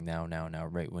everything now,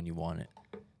 right when you want it.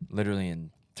 Literally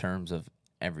in terms of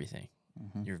everything.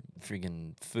 Mm-hmm. Your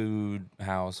freaking food,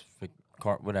 house,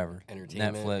 car, whatever.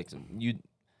 Entertainment. Netflix,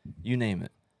 you name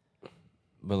it.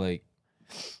 But like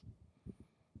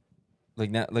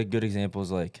good examples,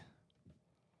 like,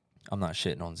 I'm not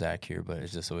shitting on Zach here, but it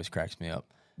just always cracks me up.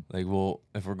 Like,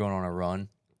 if we're going on a run,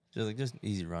 just an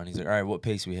easy run. He's like, all right, what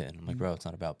pace we hitting? I'm like, bro, it's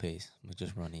not about pace. I'm like,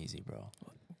 just run easy, bro.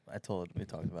 We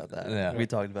talked about that. Yeah. We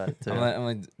talked about it too. I'm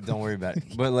like, don't worry about it.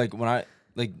 But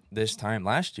when this time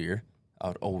last year, I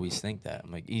would always think that.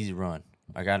 I'm like, easy run.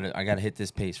 I gotta hit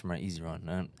this pace for my easy run.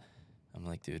 And I'm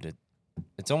like, dude,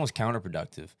 it's almost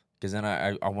counterproductive because then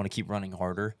I want to keep running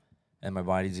harder, and my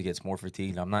body just gets more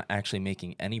fatigued. I'm not actually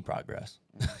making any progress.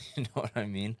 You know what I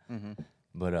mean? Mm-hmm.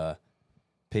 But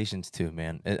patience too,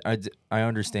 man. I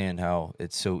understand how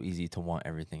it's so easy to want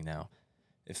everything now.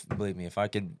 Believe me, if I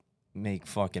could make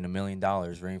fucking $1 million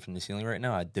rain from the ceiling right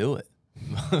now, I'd do it.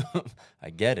 I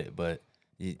get it, but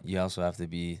you also have to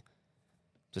be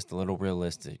just a little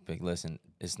realistic. Like, listen,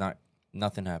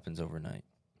 nothing happens overnight,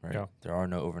 right? Yeah. There are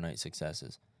no overnight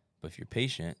successes. But if you're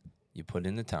patient, you put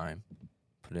in the time,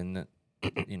 put in the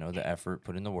the effort,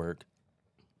 put in the work.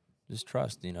 Just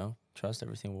trust, trust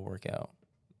everything will work out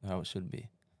how it should be.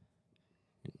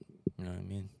 You know what I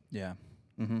mean? Yeah.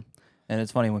 Mm-hmm. And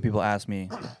it's funny when people ask me,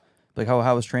 like,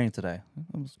 how was training today?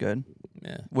 It was good.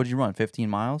 Yeah. What did you run? 15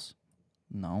 miles?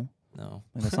 No. No.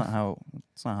 Like, that's not how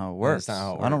it works. that's not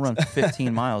how it I don't run works.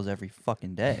 15 miles every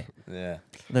fucking day. Yeah.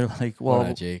 They're like, Why well,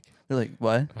 not, Jake? they're like,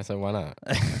 what? I said, why not?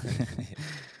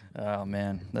 Oh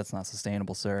man, that's not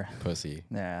sustainable, sir. Pussy.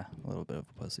 Yeah, a little bit of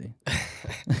a pussy.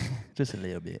 Just a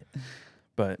little bit.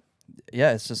 But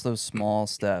yeah, it's just those small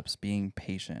steps, being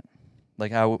patient.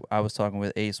 Like how I was talking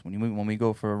with Ace when we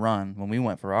go for a run, when we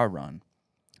went for our run,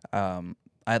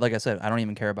 like I said, I don't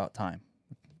even care about time.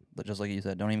 But just like you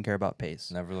said, don't even care about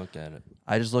pace. Never look at it.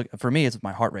 I just for me, it's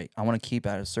my heart rate. I want to keep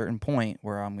at a certain point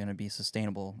where I'm going to be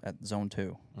sustainable at zone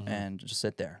 2 and just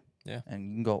sit there. Yeah. And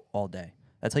you can go all day.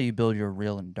 That's how you build your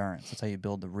real endurance. That's how you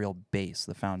build the real base,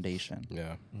 the foundation.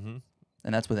 Yeah. Mm-hmm.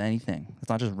 And that's with anything. It's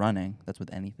not just running. That's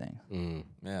with anything. Mm.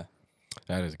 Yeah.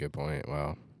 That is a good point.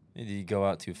 Wow. If you go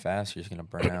out too fast, you're just gonna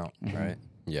burn out, right?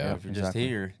 Yeah. If you're just Exactly.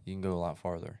 here, you can go a lot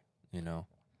farther.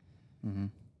 Mm-hmm.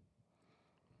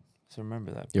 So remember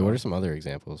that. Yeah. bro. What are some other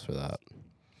examples for that?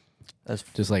 That's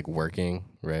Just like working,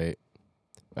 right?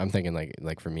 I'm thinking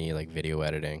like for me, like video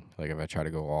editing. Like if I try to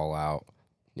go all out,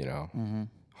 mm-hmm.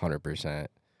 100%.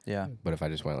 Yeah. But if I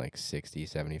just went like 60,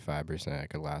 75%, I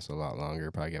could last a lot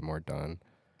longer, probably get more done.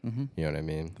 Mm-hmm. You know what I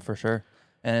mean? For sure.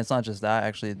 And it's not just that.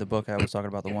 Actually, the book I was talking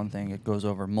about, the one thing, it goes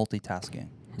over multitasking.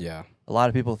 Yeah. A lot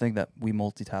of people think that we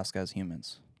multitask as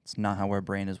humans. It's not how our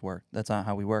brain is work. That's not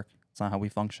how we work. It's not how we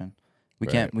function. We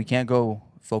can't go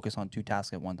focus on 2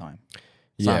 tasks at one time.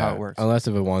 It's not how it works. Unless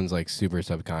if one's like super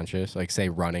subconscious, like say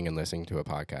running and listening to a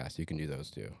podcast, you can do those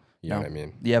too. You know what I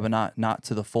mean? Yeah, but not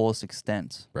to the fullest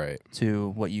extent. Right. To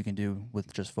what you can do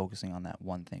with just focusing on that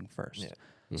one thing first. Yeah.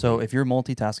 Mm-hmm. So if you're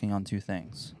multitasking on 2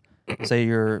 things, say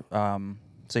you're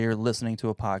listening to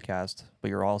a podcast, but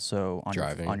you're also on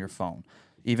Driving. on your phone,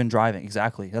 even driving.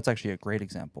 Exactly. That's actually a great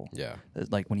example. Yeah.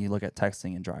 Like when you look at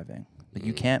texting and driving, but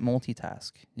you can't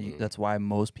multitask. That's why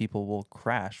most people will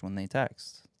crash when they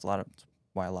text. It's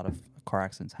why a lot of car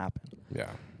accidents happen.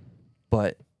 Yeah.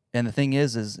 But and the thing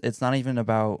is it's not even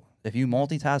about if you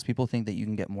multitask. People think that you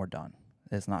can get more done.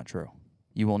 It's not true.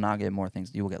 You will not get more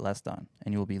things. You will get less done,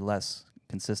 and you will be less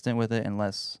consistent with it, and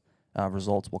less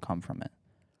results will come from it.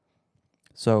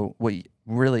 So what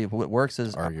works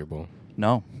is Arguable.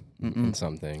 no, In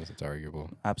some things, it's arguable.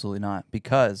 absolutely not.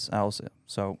 Because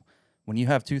when you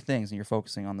have 2 things and you're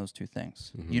focusing on those 2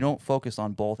 things, you don't focus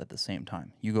on both at the same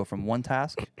time. You go from one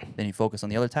task, then you focus on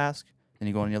the other task, then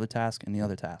you go on the other task and the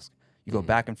other task. You go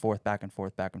back and forth, back and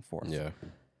forth, back and forth. Yeah.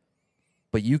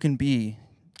 But you can be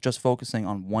just focusing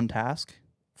on one task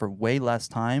for way less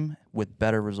time with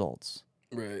better results.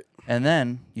 Right. And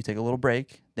then you take a little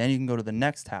break, then you can go to the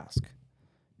next task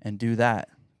and do that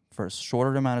for a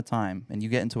shorter amount of time, and you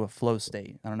get into a flow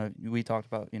state. I don't know, we talked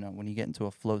about, when you get into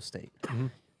a flow state. Mm-hmm.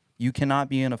 You cannot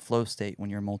be in a flow state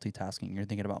when you're multitasking. You're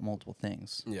thinking about multiple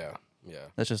things. Yeah. Yeah.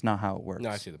 That's just not how it works.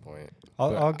 No, I see the point.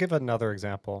 I'll give another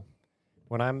example.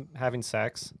 When I'm having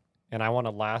sex and I want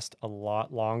to last a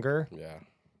lot longer, Yeah.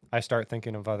 I start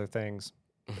thinking of other things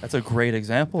That's a great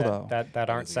example, though. that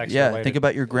aren't sex Yeah, related. think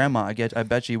about your grandma. I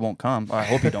bet you won't come. Or I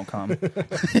hope you don't come.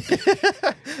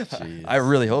 Jeez. I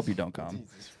really hope you don't come.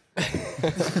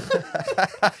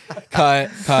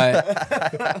 Cut.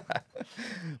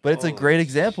 But it's a great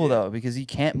example, though, because you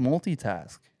can't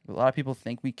multitask. A lot of people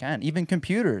think we can. Even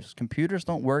computers. Computers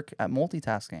don't work at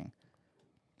multitasking.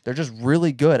 They're just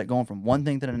really good at going from one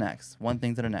thing to the next, one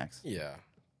thing to the next. Yeah.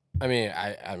 I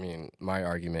mean, my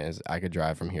argument is I could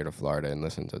drive from here to Florida and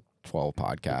listen to 12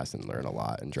 podcasts and learn a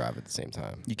lot and drive at the same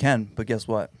time. You can, but guess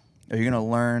what? Are you going to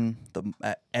learn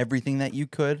everything that you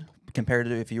could compared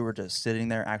to if you were just sitting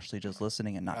there actually just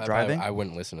listening and not driving? I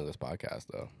wouldn't listen to this podcast,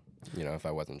 though, if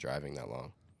I wasn't driving that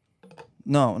long.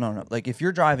 No. Like if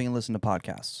you're driving and listen to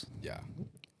podcasts, Yeah.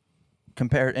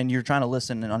 and you're trying to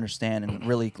listen and understand and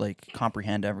really like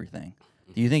comprehend everything.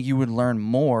 Do you think you would learn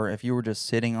more if you were just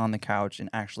sitting on the couch and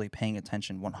actually paying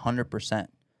attention 100%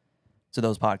 to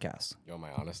those podcasts? You want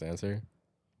my honest answer?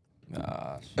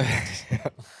 Nah.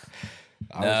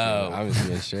 I was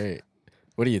being straight.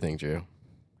 What do you think, Drew?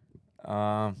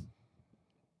 I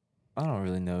don't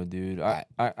really know, dude. I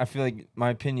feel like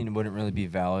my opinion wouldn't really be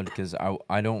valid because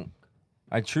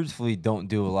I truthfully don't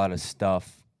do a lot of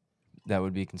stuff that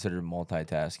would be considered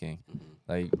multitasking.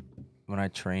 Like when I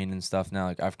train and stuff now,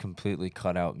 like I've completely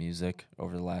cut out music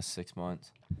over the last 6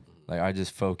 months. Like I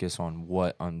just focus on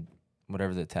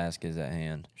whatever the task is at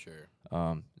hand. Sure.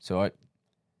 So I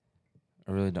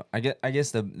really don't. I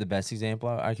guess the best example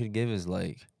I could give is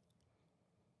like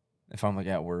if I'm like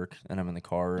at work and I'm in the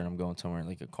car and I'm going somewhere and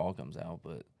like a call comes out,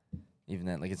 but even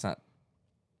then, like it's not.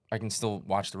 I can still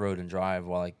watch the road and drive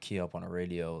while I key up on a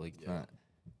radio. Like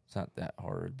it's not that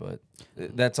hard, but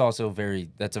that's also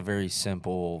that's a very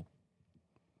simple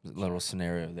little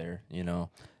scenario there,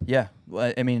 Yeah.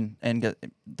 Well, I mean, and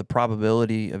the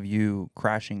probability of you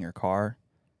crashing your car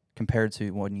compared to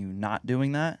when you not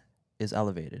doing that is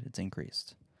elevated. It's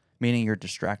increased, meaning you're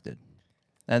distracted.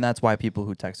 And that's why people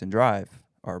who text and drive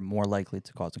are more likely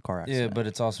to cause a car accident. Yeah, but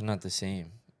it's also not the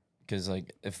same. Because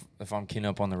like if I'm keying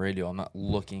up on the radio, I'm not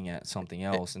looking at something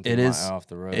else and taking my eye off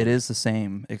the road. It is the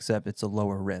same, except it's a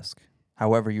lower risk.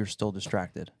 However, you're still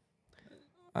distracted.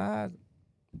 I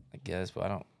guess, but I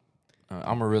don't.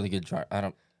 I'm a really good driver.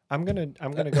 I'm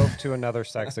gonna go to another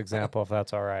sex example if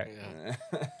that's all right.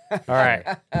 All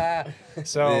right.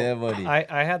 So Yeah, buddy.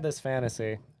 I had this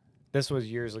fantasy. This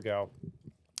was years ago.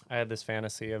 I had this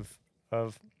fantasy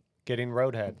of getting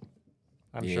roadhead.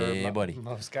 I'm sure buddy.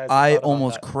 most guys. have I thought about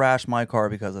almost that. crashed my car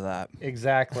because of that.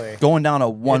 Exactly. Going down a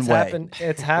one-way.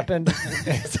 It's happened.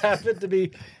 It's happened to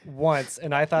me once,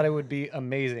 and I thought it would be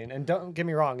amazing. And don't get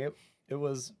me wrong,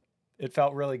 it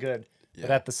felt really good. Yeah.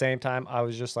 But at the same time, I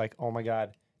was just like, oh my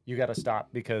God, you got to stop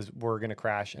because we're gonna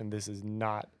crash, and this is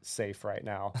not safe right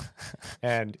now.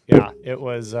 And yeah, it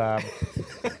was.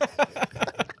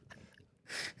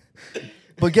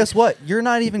 But guess what? You're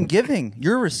not even giving.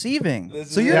 You're receiving.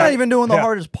 This So is you're it. not even doing the Yeah.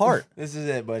 hardest part. This is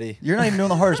it, buddy. You're not even doing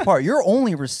the hardest part. You're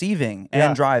only receiving and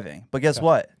Yeah. driving. But guess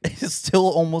what? It's still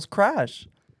almost crash.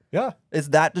 Yeah. It's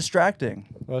that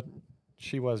distracting. Well,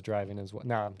 she was driving as well.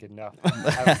 No, I'm kidding. No,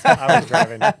 I was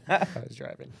driving. I was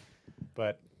driving.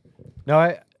 But no,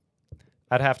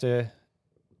 I'd have to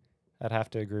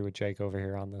agree with Jake over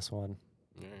here on this one.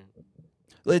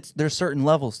 There's certain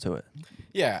levels to it.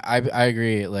 Yeah, I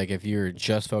agree. Like, if you're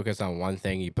just focused on one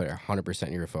thing, you put 100%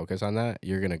 of your focus on that,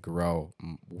 you're gonna grow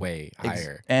way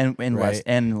higher. And Right. less If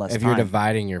time. you're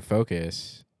dividing your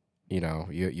focus, you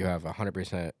have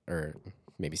 100% or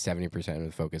maybe 70% of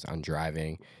the focus on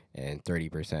driving and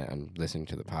 30% on listening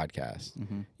to the podcast.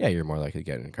 Mhm. Yeah, you're more likely to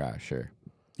get in a crash. Sure.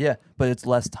 Yeah, but it's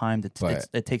less time. But-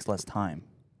 It takes less time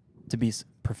to be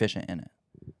proficient in it.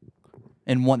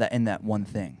 In that one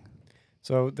thing.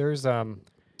 So there's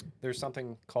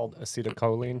something called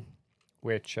acetylcholine,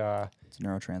 which It's a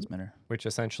neurotransmitter.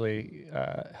 essentially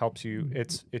helps you.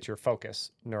 It's your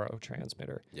focus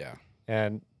neurotransmitter. Yeah.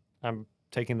 And I'm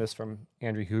taking this from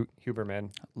Andrew Huberman.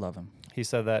 Love him. He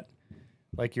said that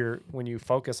like when you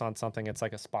focus on something, it's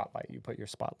like a spotlight. You put your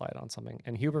spotlight on something.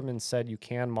 And Huberman said you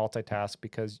can multitask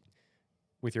because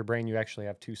with your brain, you actually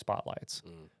have two spotlights.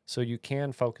 So you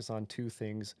can focus on two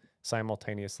things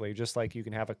simultaneously, just like you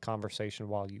can have a conversation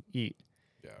while you eat.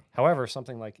 Yeah. However,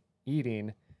 something like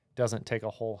eating doesn't take a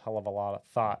whole hell of a lot of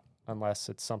thought unless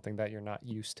it's something that you're not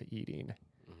used to eating,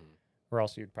 or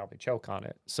else you'd probably choke on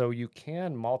it. So you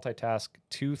can multitask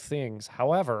two things.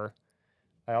 However,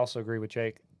 I also agree with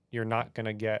Jake. You're not going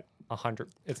to get 100.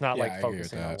 It's not Yeah, like I agree with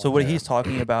focusing that. on So one what thing. he's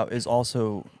talking about is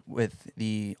also with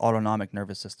the autonomic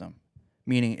nervous system,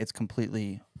 meaning it's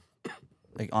completely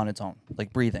like on its own,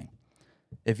 like breathing.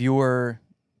 If you were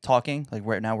talking, like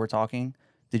right now we're talking,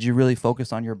 did you really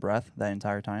focus on your breath that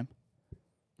entire time?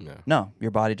 No. No,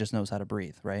 your body just knows how to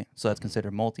breathe, right? So that's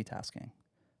considered multitasking.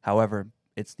 However,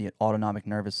 it's the autonomic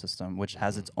nervous system, which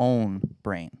has its own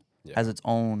brain, Yeah. has its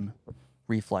own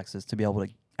reflexes to be able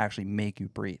to actually make you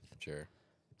breathe. Sure.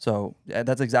 So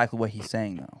that's exactly what he's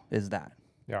saying, though, is that.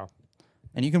 Yeah.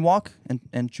 And you can walk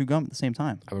and chew gum at the same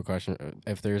time. I have a question.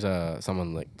 If there's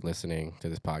someone like listening to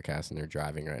this podcast and they're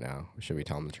driving right now, should we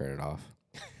tell them to turn it off?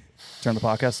 Turn the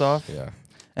podcast off. Yeah.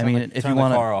 I Turn mean, the- if turn you the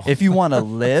want car off. to, if you want to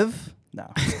live,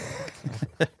 no.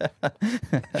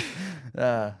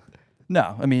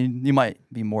 No, I mean, you might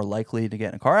be more likely to get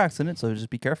in a car accident, so just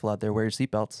be careful out there. Wear your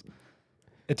seatbelts.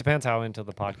 It depends how into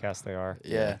the podcast they are.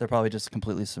 Yeah, they're probably just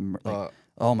completely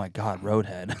oh my God,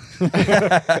 roadhead.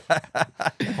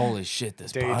 Holy shit,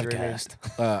 this Daydreaming.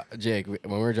 podcast. Jake,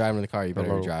 when we're driving in the car, you better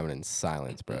Hello. be driving in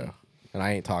silence, bro. And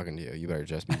I ain't talking to you. You better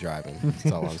just be driving. That's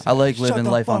all I'm saying. I like living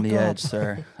the life on fuck the up. edge,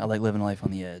 sir. I like living life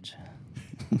on the edge.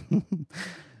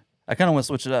 I kind of want to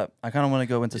switch it up. I kind of want to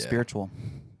go into Yeah. spiritual.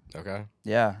 Okay.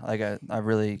 Yeah, like I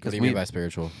really What because do you we mean by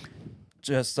spiritual?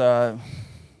 just our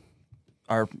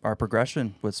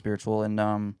progression with spiritual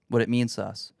and what it means to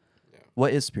us. Yeah.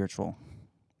 What is spiritual?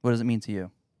 What does it mean to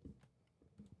you?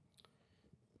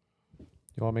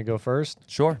 You want me to go first?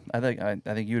 Sure, I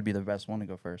think you would be the best one to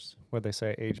go first. What they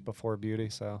say, age before beauty.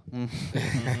 So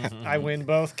Mm. I win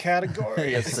both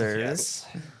categories. Yes, sir. Yes.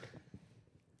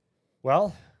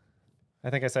 Well, I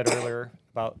think I said earlier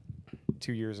about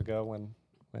 2 years ago when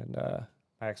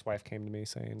my ex-wife came to me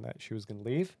saying that she was going to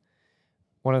leave.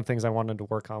 One of the things I wanted to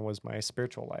work on was my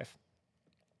spiritual life.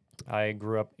 I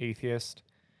grew up atheist,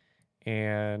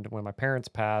 and when my parents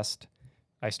passed,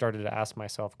 I started to ask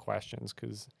myself questions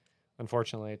because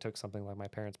unfortunately it took something like my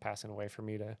parents passing away for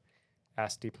me to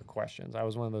ask deeper questions. I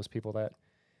was one of those people that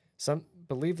some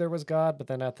believe there was God, but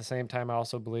then at the same time I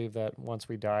also believe that once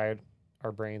we died,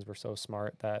 our brains were so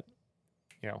smart that,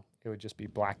 it would just be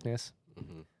blackness,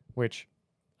 which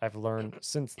I've learned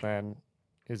since then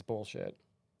is bullshit.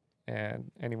 And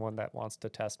anyone that wants to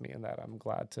test me in that, I'm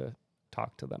glad to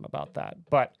talk to them about that.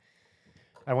 But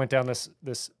I went down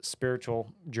this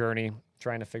spiritual journey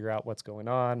trying to figure out what's going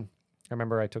on. I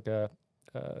remember I took a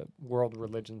world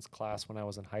religions class when I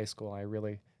was in high school. I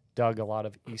really dug a lot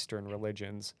of Eastern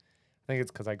religions. I think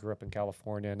it's because I grew up in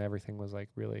California and everything was like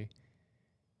really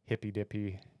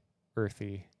hippy-dippy,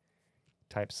 earthy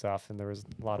type stuff. And there was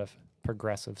a lot of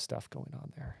progressive stuff going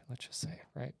on there, let's just say,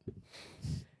 right?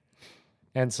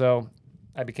 And so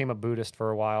I became a Buddhist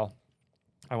for a while.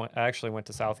 I actually went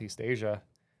to Southeast Asia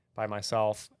by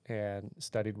myself and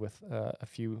studied with a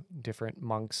few different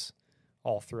monks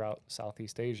all throughout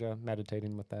Southeast Asia,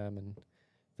 meditating with them and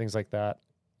things like that.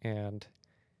 And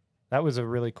that was a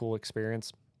really cool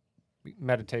experience.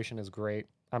 Meditation is great.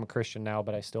 I'm a Christian now,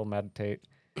 but I still meditate.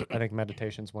 I think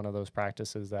meditation is one of those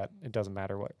practices that it doesn't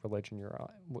matter what religion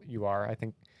you are. I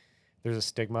think there's a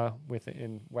stigma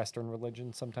within Western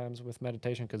religion sometimes with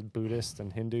meditation because Buddhists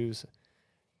and Hindus,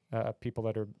 people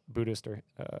that are Buddhist or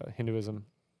Hinduism,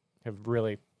 have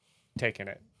really taken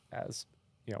it as,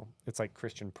 it's like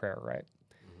Christian prayer, right?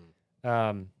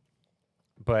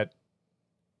 But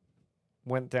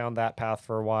went down that path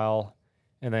for a while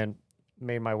and then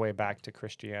made my way back to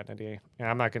Christianity. And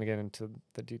I'm not going to get into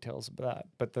the details of that,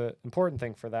 but the important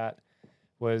thing for that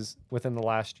was within the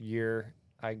last year,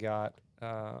 I got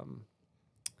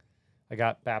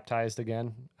baptized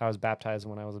again. I was baptized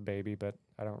when I was a baby, but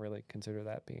I don't really consider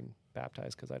that being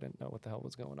baptized because I didn't know what the hell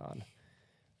was going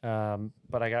on.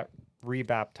 But I got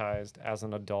rebaptized as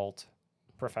an adult,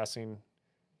 professing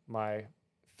my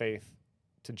faith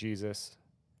to Jesus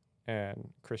and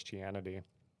Christianity.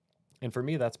 And for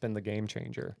me, that's been the game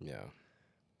changer. Yeah.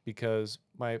 Because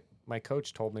my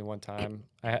coach told me one time,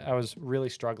 I was really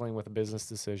struggling with a business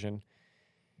decision.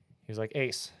 He was like,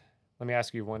 Ace, let me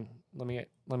ask you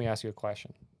a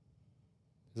question.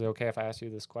 Is it okay if I ask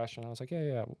you this question? I was like,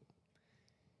 yeah.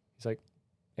 He's like,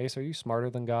 Ace, are you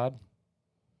smarter than God?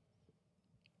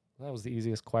 That was the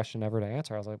easiest question ever to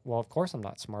answer. I was like, well, of course I'm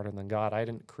not smarter than God. I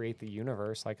didn't create the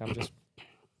universe. Like, I'm just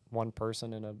one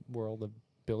person in a world of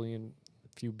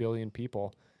few billion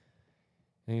people.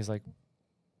 And he's like,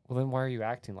 well, then why are you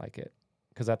acting like it?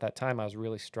 Because at that time I was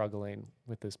really struggling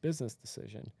with this business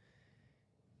decision.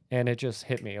 And it just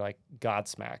hit me like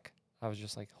Godsmack. I was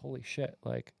just like, holy shit.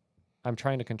 Like, I'm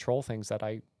trying to control things that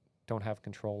I don't have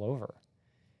control over.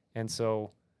 And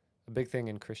so a big thing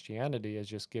in Christianity is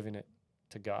just giving it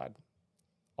to God.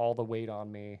 All the weight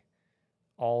on me,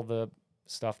 all the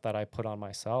stuff that I put on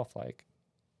myself, like,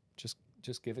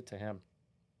 just give it to him.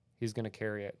 He's going to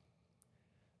carry it.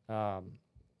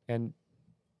 And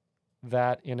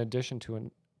that, in addition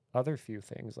to other few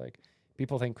things, like,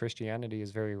 people think Christianity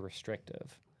is very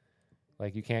restrictive.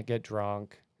 Like, you can't get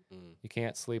drunk. You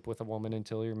can't sleep with a woman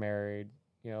until you're married.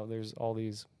 There's all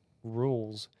these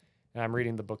rules. And I'm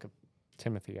reading the book of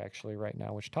Timothy actually right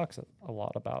now, which talks a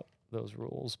lot about those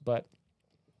rules. But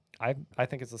I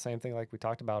think it's the same thing like we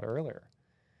talked about earlier.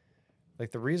 Like,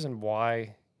 the reason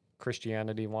why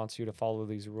Christianity wants you to follow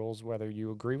these rules, whether you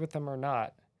agree with them or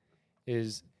not,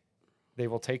 is they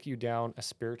will take you down a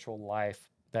spiritual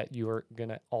life that you are going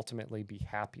to ultimately be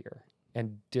happier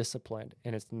and disciplined,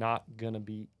 and it's not going to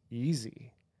be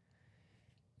easy.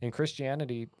 In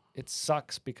Christianity, it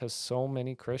sucks because so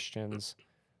many Christians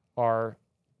are,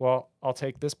 well, I'll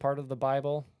take this part of the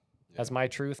Bible as my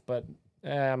truth, but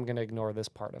I'm going to ignore this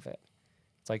part of it.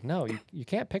 It's like, no, you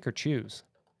can't pick or choose.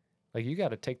 Like, you got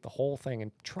to take the whole thing.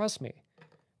 And trust me,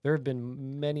 there have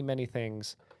been many, many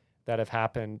things that have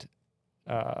happened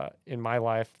in my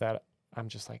life that I'm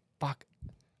just like, fuck,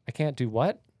 I can't do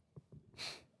what?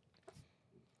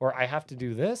 Or I have to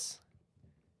do this?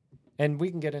 And we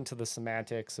can get into the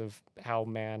semantics of how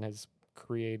man has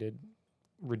created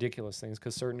ridiculous things,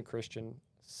 because certain Christian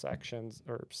sections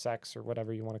or sects or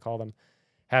whatever you want to call them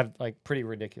have like pretty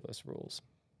ridiculous rules,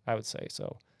 I would say.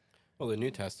 So, Well, the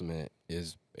New Testament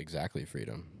is exactly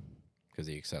freedom because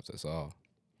he accepts us all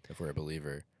if we're a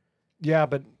believer. yeah,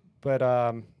 but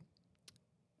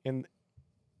in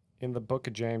the book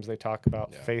of James, they talk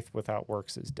about faith without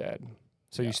works is dead.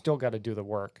 So you still got to do the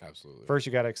work. Absolutely. First,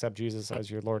 you got to accept Jesus as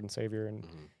your Lord and Savior, and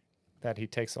that he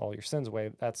takes all your sins away.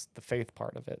 That's the faith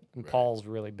part of it. And Paul's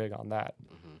really big on that.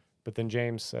 But then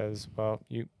James says, well,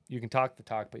 you can talk the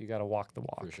talk, but you got to walk the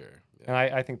walk. For sure. Yeah. And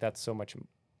I think that's so much,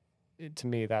 to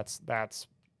me, that's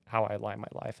how I align my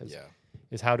life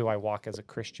is how do I walk as a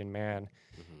Christian man?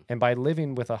 And by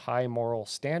living with a high moral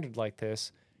standard like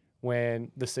this,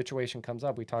 when the situation comes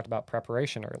up, we talked about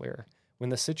preparation earlier. When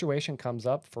the situation comes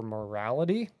up for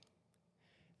morality,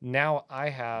 now I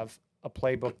have a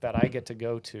playbook that I get to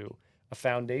go to, a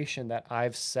foundation that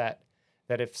I've set,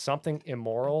 that if something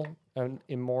immoral, an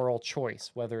immoral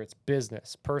choice, whether it's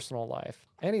business, personal life,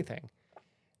 anything,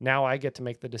 now I get to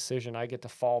make the decision. I get to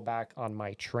fall back on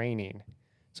my training.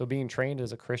 So being trained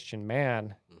as a Christian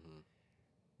man,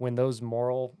 when those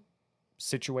moral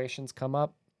situations come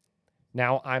up,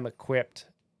 now I'm equipped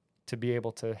to be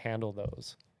able to handle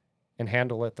those and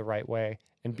handle it the right way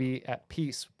and be at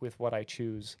peace with what I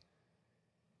choose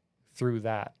through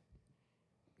that.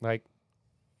 Like,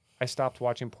 I stopped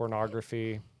watching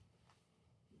pornography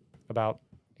about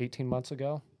 18 months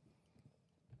ago,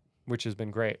 which has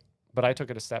been great. But I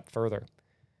took it a step further.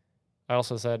 I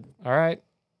also said, all right,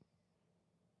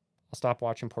 I'll stop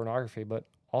watching pornography, but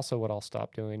also what I'll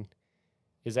stop doing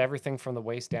is everything from the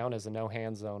waist down is a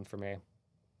no-hand zone for me.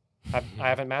 I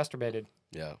haven't masturbated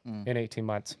in 18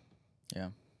 months. Yeah.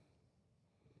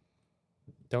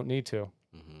 Don't need to.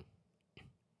 Mm-hmm.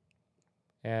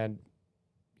 And,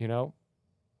 you know,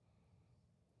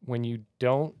 when you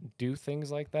don't do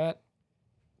things like that,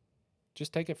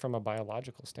 just take it from a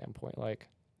biological standpoint. Like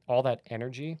all that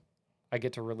energy, I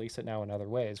get to release it now in other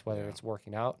ways, whether Yeah. it's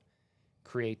working out,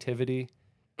 creativity,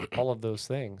 all of those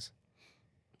things.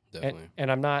 Definitely.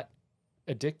 And I'm not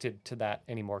addicted to that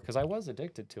anymore, because I was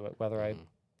addicted to it, whether Mhm.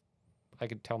 I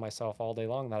could tell myself all day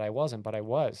long that I wasn't, but I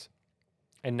was.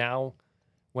 And now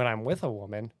when I'm with a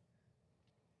woman,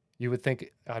 you would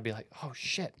think I'd be like, oh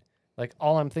shit. Like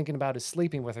all I'm thinking about is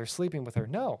sleeping with her.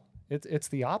 No, it's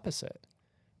the opposite.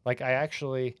 Like I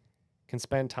actually can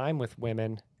spend time with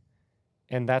women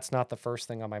and that's not the first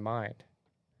thing on my mind.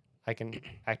 I can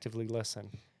actively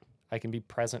listen. I can be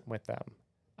present with them.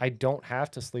 I don't have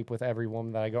to sleep with every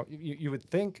woman that I go. You would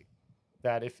think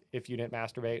that if you didn't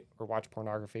masturbate or watch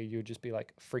pornography, you would just be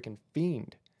like a freaking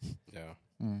fiend. Yeah.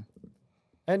 Mm.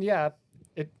 And yeah,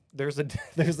 there's a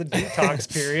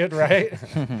detox period, right?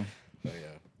 Oh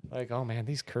yeah. Like, oh man,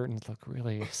 these curtains look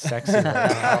really sexy right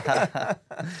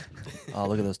now. Oh,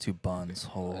 look at those two buns.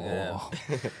 Oh.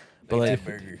 Yeah. But like,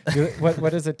 burger.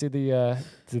 What is it?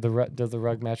 Does the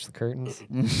rug match the curtains?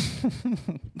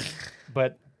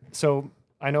 But so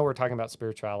I know we're talking about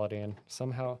spirituality, and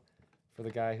somehow, for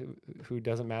the guy who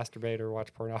doesn't masturbate or watch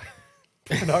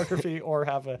pornography or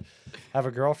have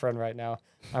a girlfriend right now,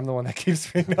 I'm the one that keeps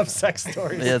bringing up sex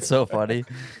stories. yeah, it's so funny.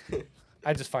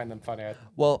 I just find them funny.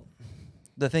 Well,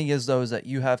 the thing is, though, is that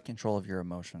you have control of your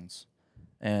emotions.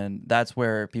 And that's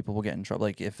where people will get in trouble.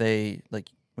 Like, if they, like,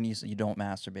 when you say you don't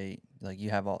masturbate, like, you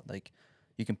have all, like,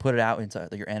 you can put it out into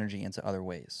your energy into other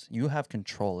ways. You have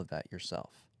control of that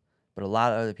yourself. But a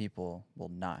lot of other people will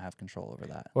not have control over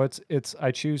that. Well, it's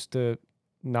I choose to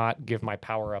not give my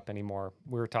power up anymore.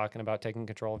 We were talking about taking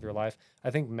control of your life. I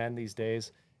think men these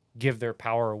days give their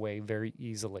power away very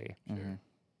easily. Mm-hmm.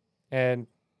 And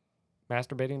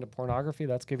masturbating to pornography,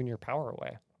 that's giving your power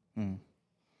away. Mm.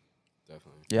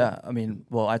 Definitely. Yeah, I mean,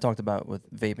 well, I talked about with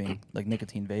vaping, like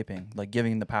nicotine vaping, like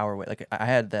giving the power away. Like I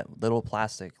had that little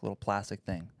plastic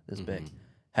thing this big,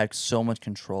 had so much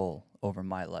control over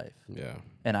my life, Yeah.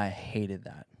 and I hated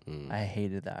that. Mm. I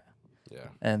hated that, Yeah.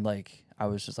 and like I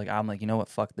was just like, I'm like, you know what,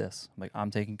 fuck this. Like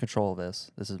I'm taking control of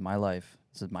this. This is my life.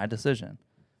 This is my decision.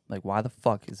 Like why the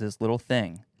fuck is this little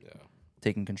thing Yeah.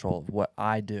 taking control of what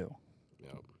I do? Yeah.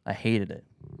 I hated it.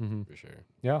 Mm-hmm. For sure.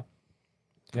 Yeah.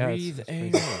 Yeah, Breathe it's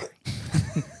air.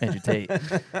 Andrew Tate.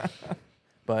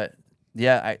 But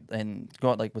yeah, and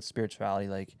going like with spirituality,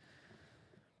 like,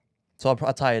 so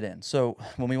I'll tie it in. So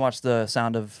when we watched the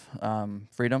Sound of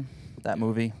Freedom, that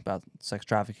movie about sex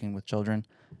trafficking with children,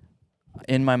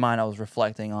 in my mind I was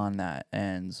reflecting on that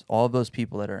and all of those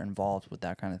people that are involved with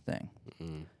that kind of thing.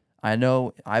 Mm. I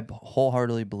know, I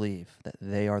wholeheartedly believe that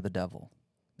they are the devil.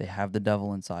 They have the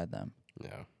devil inside them.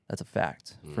 Yeah. That's a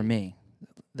fact. For me,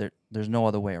 there's no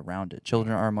other way around it.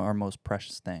 Children are our most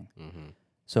precious thing. Mm-hmm.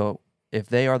 So if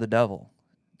they are the devil,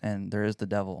 and there is the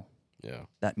devil, Yeah.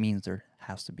 that means there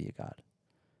has to be a God.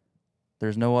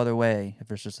 There's no other way. If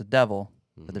there's just a devil,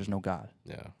 but there's no God.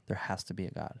 Yeah. There has to be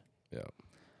a God. Yeah.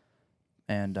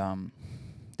 And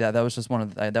yeah, that was just one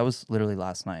of the, that was literally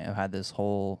last night. I had this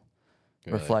whole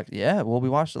Really? Yeah, well, we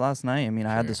watched it last night. I mean,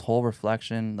 I had Sure. this whole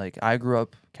reflection. Like, I grew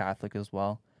up Catholic as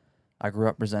well. I grew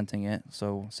up resenting it.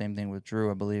 So same thing with Drew,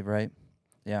 I believe, right?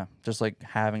 Yeah, just like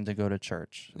having to go to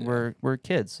church. Yeah. We're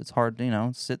kids. It's hard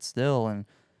to, sit still and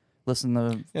listen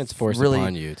to. Yeah, it's forced really,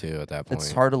 upon you too at that point.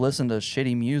 It's hard to listen to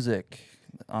shitty music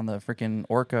on the freaking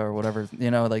Orca or whatever,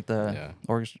 like the Yeah.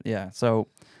 orchestra. Yeah, so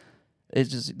it's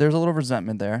just, there's a little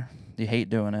resentment there. You hate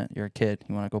doing it. You're a kid.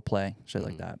 You want to go play, shit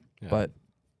like that. Yeah. But,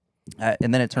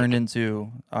 and then it turned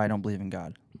into, oh, I don't believe in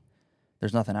God.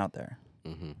 There's nothing out there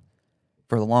Mm-hmm.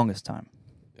 for the longest time.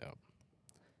 Yeah.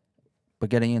 But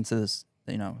getting into this,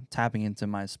 tapping into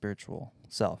my spiritual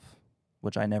self,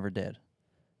 which I never did,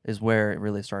 is where it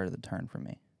really started to turn for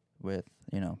me with,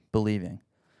 believing.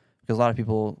 Because a lot of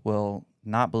people will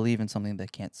not believe in something they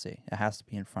can't see. It has to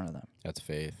be in front of them. That's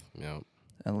faith. Yeah.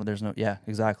 And there's no, yeah,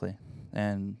 exactly.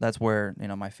 And that's where,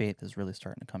 my faith is really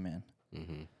starting to come in.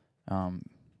 Mm-hmm.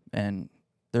 And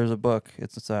there's a book,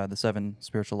 it's the 7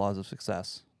 Spiritual Laws of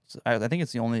Success. I think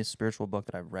it's the only spiritual book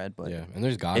that I've read, but yeah, and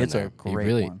there's God it's in a there.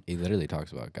 great one. He literally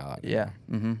talks about God. Yeah.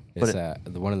 Mm-hmm. It's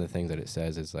But one of the things that it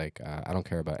says is like, I don't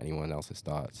care about anyone else's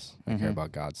thoughts. I care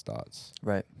about God's thoughts.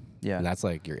 right. Yeah. And that's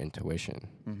like your intuition,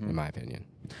 in my opinion.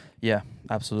 Yeah,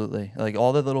 absolutely. Like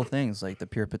all the little things, like the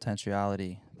pure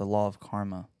potentiality, the law of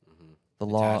karma, the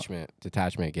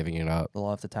Detachment, giving it up. the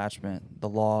law of detachment, the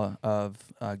law of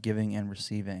giving and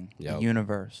receiving, Yep. the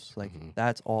universe. Like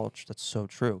that's all. That's so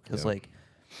true. Because Yep. like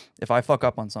if I fuck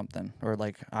up on something, or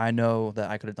like I know that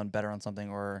I could have done better on something,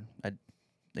 or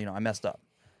I messed up,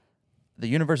 the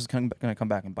universe is going to come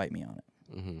back and bite me on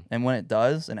it. Mm-hmm. And when it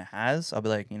does, and it has, I'll be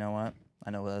like, you know what?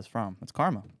 I know where that's from. It's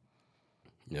karma.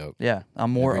 Yep. Yeah,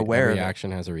 I'm more aware every of it.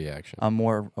 action has a reaction. I'm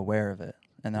more aware of it,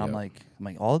 and then Yep. I'm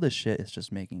like, all of this shit is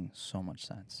just making so much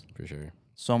sense. For sure.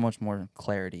 So much more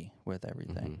clarity with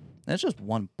everything. Mhm. And it's just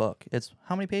one book. It's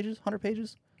how many pages? 100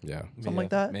 pages? Yeah. Something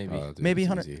like that? Maybe. Oh, dude, Maybe it's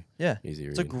 100. Easy, Yeah. easy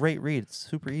It's a read. great read. It's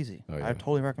super easy. Oh, I yeah.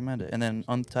 totally recommend it. And then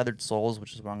Untethered Souls,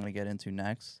 which is what I'm going to get into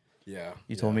next. Yeah.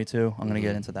 You told me to. I'm going to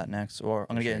get Mhm. into that next. Or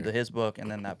I'm going to get sure. into his book and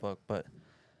then that book. But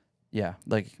yeah,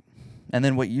 like, and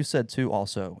then what you said too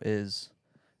also is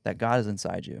that God is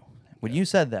inside you. When you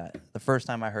said that, the first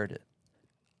time I heard it,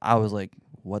 I was like,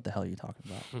 what the hell are you talking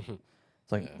about?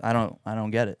 It's like, Yeah. I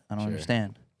don't get it. I don't Sure.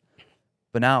 understand.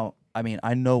 But now, I mean,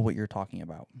 I know what you're talking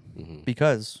about. Mhm.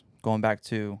 Because going back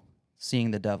to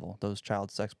seeing the devil, those child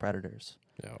sex predators,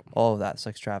 Yeah. all of that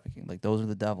sex trafficking, like those are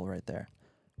the devil right there.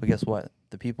 But guess what?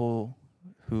 The people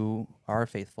who are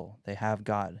faithful, they have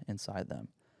God inside them.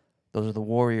 Those are the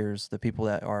warriors, the people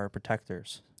that are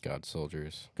protectors, God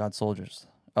soldiers. God's soldiers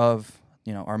of,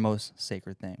 our most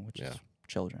sacred thing, which Yeah. is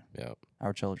children, Yeah.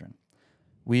 our children.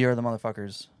 We are the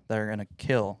motherfuckers that are going to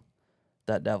kill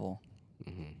that devil.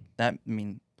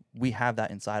 Mhm. We have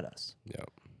that inside us. Yeah.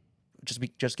 Just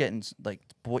getting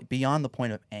beyond the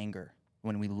point of anger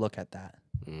when we look at that.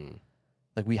 Mm.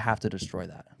 Like we have to destroy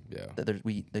that. Yeah.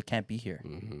 They can't be here.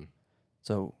 Mhm.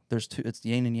 So there's two. It's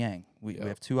yin and yang. We Yep.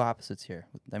 have two opposites here.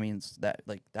 That means that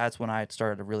that's when I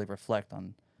started to really reflect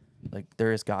on,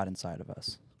 there is God inside of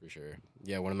us. For sure.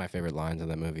 Yeah. One of my favorite lines in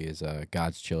that movie is,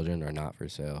 "God's children are not for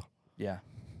sale." Yeah.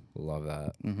 Love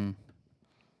that. Mm-hmm.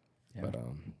 Yeah. But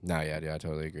no, yeah, dude, I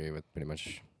totally agree with pretty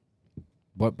much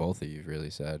what both of you really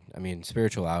said. I mean,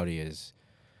 spirituality is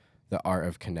the art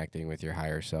of connecting with your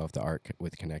higher self, the art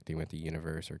with connecting with the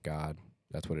universe or God.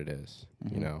 That's what it is,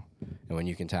 Mhm. you know. And when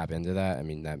you can tap into that, I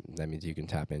mean, that means you can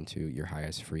tap into your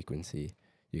highest frequency.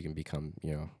 You can become,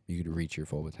 you can reach your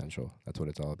full potential. That's what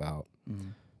it's all about. Mm-hmm.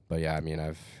 But yeah, I mean,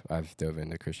 I've dove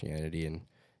into Christianity and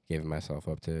given myself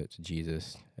up to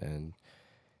Jesus, and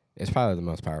it's probably the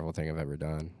most powerful thing I've ever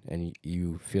done. And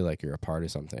you feel like you're a part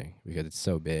of something because it's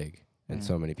so big and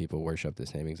so many people worship the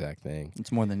same exact thing.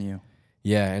 It's more than you.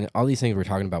 Yeah, and all these things we're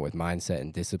talking about with mindset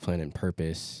and discipline and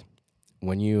purpose,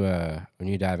 when you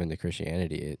dive into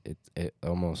Christianity, it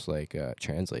almost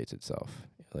translates itself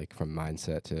like from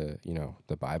mindset to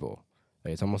the Bible.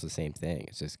 Like, it's almost the same thing.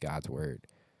 It's just God's word.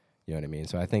 You know what I mean?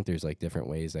 So I think there's different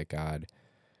ways that God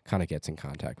kind of gets in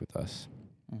contact with us.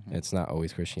 Mm-hmm. It's not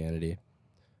always Christianity,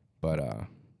 but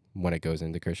when it goes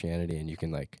into Christianity and you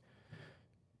can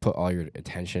put all your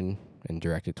attention and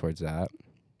direct it towards that,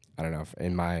 I don't know.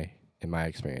 In my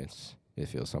experience, it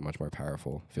feels so much more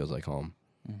powerful. Feels like home.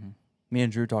 Mm-hmm. Me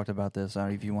and Drew talked about this. I don't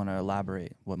know if you want to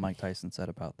elaborate what Mike Tyson said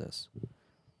about this.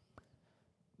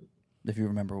 If you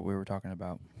remember what we were talking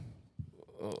about.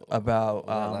 About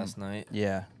last night.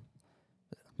 Yeah.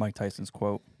 Mike Tyson's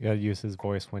quote. You gotta use his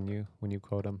voice when you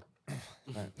quote him.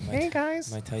 Hey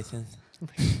guys. My Tyson.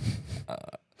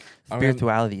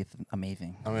 Spirituality is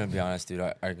amazing. I'm gonna be honest, dude.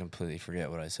 I completely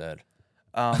forget what I said.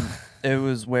 It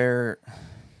was where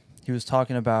he was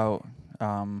talking about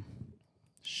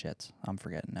shit. I'm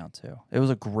forgetting now too. It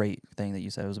was a great thing that you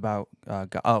said. It was about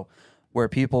where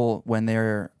people, when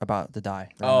they're about to die,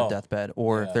 they're on their deathbed,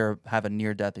 or if they have a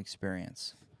near-death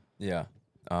experience. Yeah.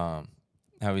 How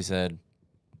he said,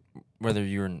 whether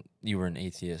you were an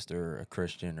atheist or a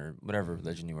Christian or whatever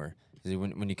religion you were,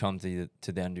 when you come to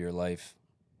the end of your life,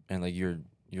 and you're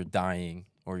dying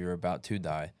or you're about to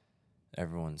die,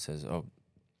 everyone says, "Oh,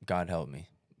 God help me,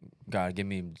 God give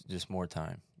me just more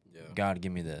time, God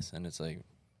give me this," and it's like,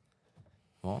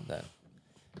 well,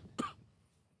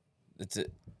 it's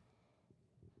it.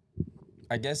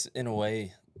 I guess in a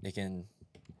way it's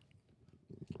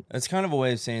kind of a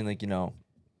way of saying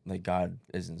God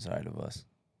is inside of us.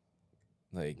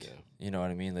 You know what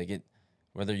I mean?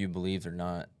 Whether you believe or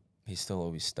not, he's still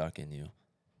always stuck in you.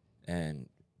 And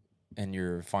in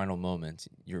your final moments,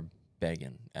 you're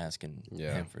begging, asking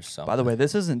him for something. By the way,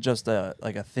 this isn't just a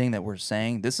thing that we're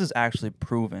saying. This is actually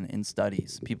proven in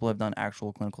studies. People have done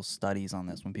actual clinical studies on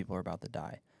this when people are about to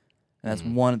die. And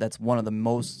that's one of the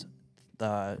most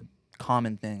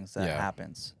common things that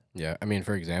happens. Yeah, I mean,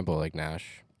 for example,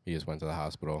 Nash, he just went to the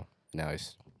hospital. Now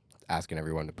he's asking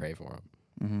everyone to pray for him.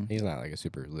 Mm-hmm. He's not a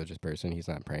super religious person. He's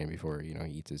not praying before he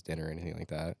eats his dinner or anything like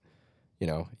that.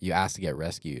 You ask to get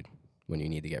rescued when you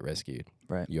need to get rescued.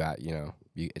 Right.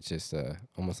 It's just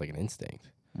almost like an instinct.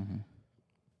 Mm-hmm.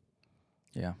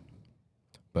 Yeah.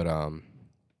 But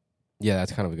yeah,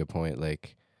 that's kind of a good point.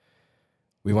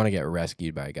 we want to get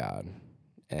rescued by God,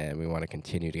 and we want to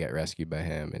continue to get rescued by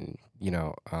Him. And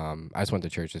I just went to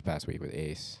church this past week with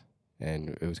Ace,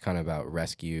 and it was kind of about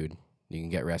rescued. You can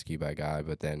get rescued by God,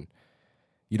 but then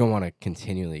you don't want to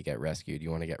continually get rescued.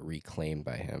 You want to get reclaimed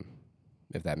by Him,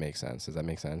 if that makes sense. Does that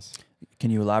make sense?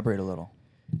 Can you elaborate a little?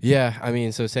 Yeah, I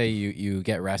mean, so say you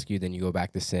get rescued, then you go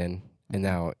back to sin, and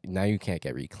now you can't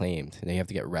get reclaimed. Now you have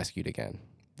to get rescued again.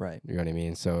 Right. You know what I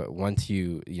mean? So once so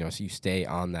you stay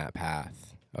on that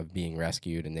path of being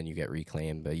rescued, and then you get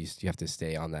reclaimed, but you have to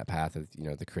stay on that path of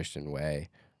the Christian way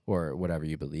or whatever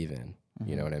you believe in.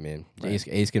 You know what I mean? Right.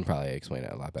 Ace can probably explain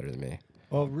it a lot better than me.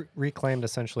 Well, reclaimed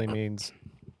essentially means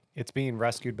it's being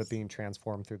rescued but being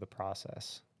transformed through the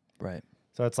process. Right.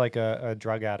 So it's like a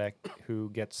drug addict who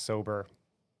gets sober.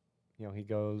 He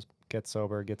gets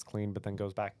sober, gets clean, but then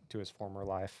goes back to his former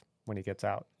life when he gets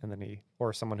out. And then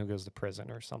or someone who goes to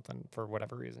prison or something for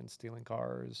whatever reason, stealing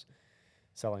cars,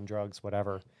 selling drugs,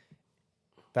 whatever.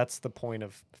 That's the point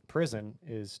of prison,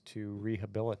 is to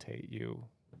rehabilitate you,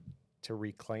 to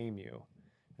reclaim you.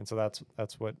 And so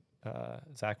that's what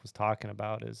Zach was talking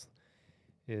about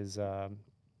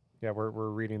we're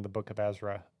reading the book of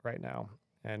Ezra right now,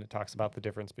 and it talks about the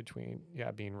difference between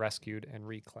being rescued and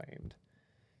reclaimed.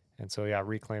 And so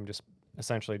reclaimed just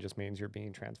essentially just means you're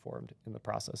being transformed in the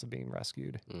process of being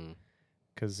rescued.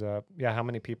 Because how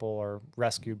many people are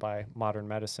rescued by modern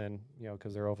medicine,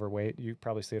 because they're overweight? You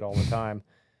probably see it all the time.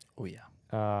 Oh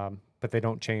yeah. But they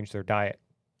don't change their diet,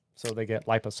 so they get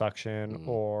liposuction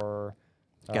or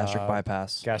Gastric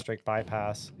bypass. Gastric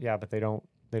bypass. Yeah, but they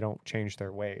don't change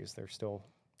their ways. They're still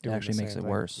It doing actually the makes same it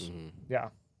thing. worse. Yeah,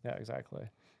 exactly.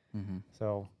 Mm-hmm.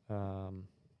 So,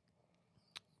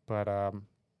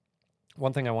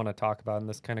 one thing I want to talk about, and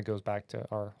this kind of goes back to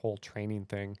our whole training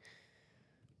thing,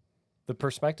 the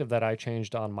perspective that I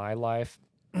changed on my life,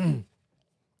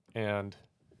 and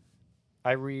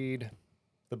I read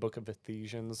the book of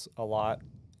Ephesians a lot,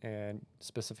 and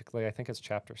specifically, I think it's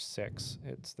chapter 6.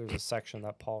 There's a section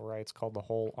that Paul writes called the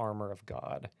whole armor of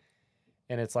God.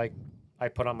 And it's like I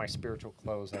put on my spiritual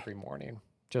clothes every morning,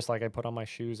 just like I put on my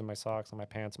shoes and my socks and my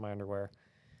pants and my underwear.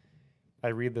 I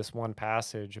read this one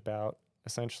passage about,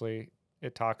 essentially,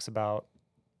 it talks about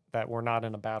that we're not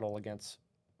in a battle against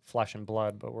flesh and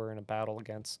blood, but we're in a battle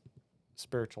against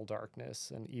spiritual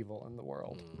darkness and evil in the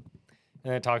world.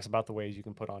 And it talks about the ways you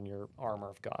can put on your armor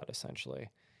of God, essentially.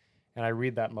 And I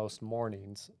read that most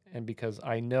mornings, and because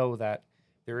I know that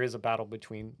there is a battle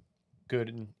between good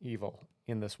and evil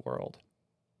in this world.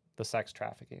 The sex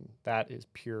trafficking, that is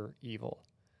pure evil.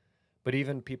 But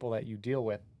even people that you deal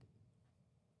with,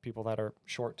 people that are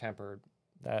short-tempered,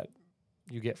 that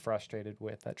you get frustrated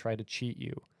with, that try to cheat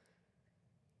you,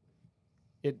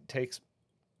 it takes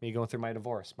me going through my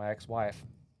divorce, my ex-wife.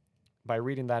 By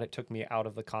reading that, it took me out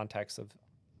of the context of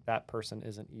that person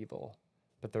isn't evil,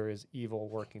 but there is evil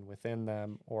working within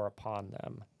them or upon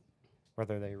them,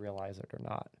 whether they realize it or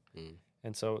not.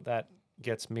 And so that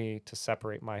gets me to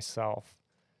separate myself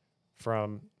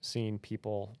from seeing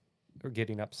people or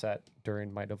getting upset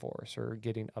during my divorce, or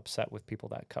getting upset with people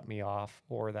that cut me off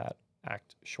or that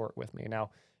act short with me.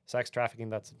 Now, sex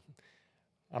trafficking,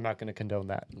 I'm not going to condone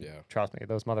that. Yeah. Trust me,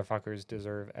 those motherfuckers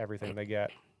deserve everything they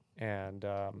get. And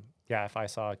if I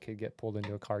saw a kid get pulled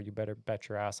into a car, you better bet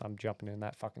your ass I'm jumping in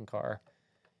that fucking car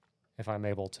if I'm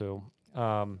able to.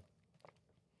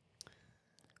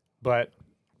 But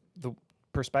the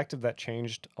perspective that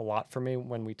changed a lot for me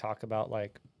when we talk about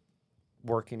like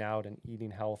working out and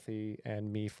eating healthy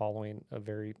and me following a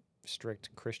very strict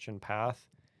Christian path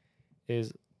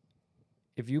is,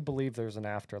 if you believe there's an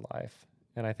afterlife,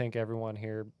 and I think everyone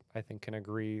here, can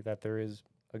agree that there is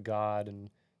a God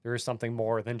and there is something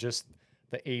more than just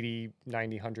the 80,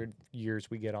 90, 100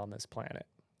 years we get on this planet.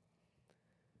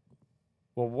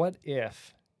 Well, what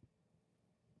if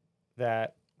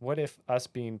us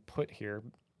being put here,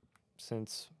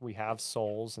 since we have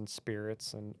souls and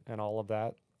spirits and all of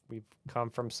that, we've come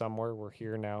from somewhere, we're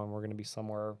here now, and we're going to be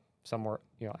somewhere,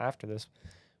 after this.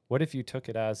 What if you took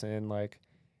it as in, like,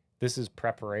 this is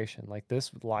preparation, like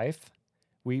this life,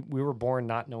 we were born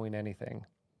not knowing anything,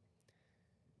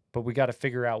 but we got to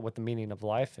figure out what the meaning of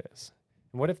life is.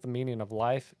 And what if the meaning of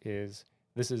life is,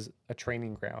 this is a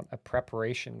training ground, a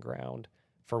preparation ground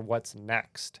for what's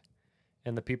next?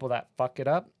 And the people that fuck it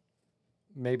up,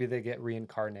 maybe they get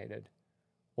reincarnated,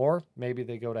 or maybe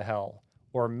they go to hell,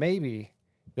 or maybe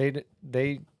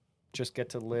they just get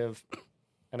to live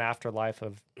an afterlife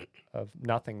of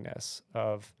nothingness,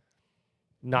 of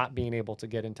not being able to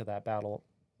get into that battle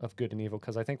of good and evil.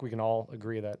 Because I think we can all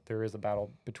agree that there is a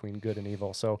battle between good and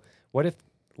evil. So what if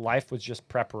life was just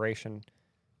preparation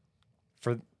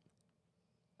for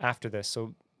after this?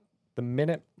 So the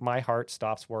minute my heart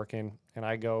stops working and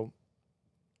I go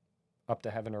up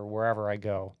to heaven or wherever I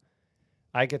go,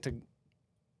 I get to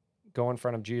go in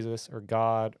front of Jesus or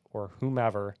God or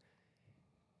whomever.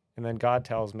 And then God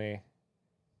tells me,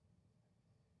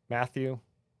 Matthew,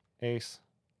 Ace,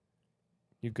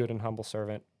 you good and humble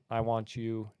servant, I want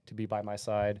you to be by my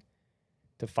side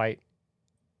to fight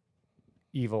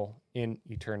evil in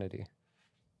eternity.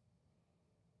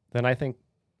 Then I think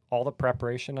all the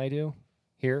preparation I do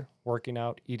here, working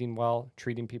out, eating well,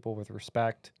 treating people with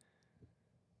respect,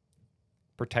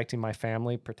 protecting my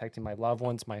family, protecting my loved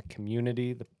ones, my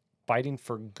community, the fighting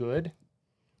for good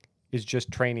is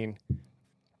just training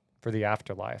for the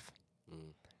afterlife.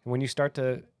 And when you start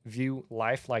to view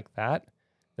life like that,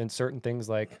 then certain things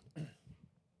like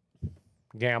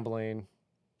gambling,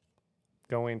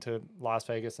 going to Las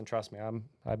Vegas, and trust me,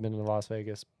 I've been to Las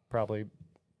Vegas probably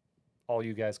all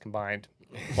you guys combined,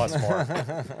 plus more.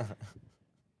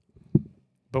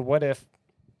 But what if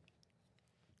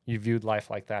you viewed life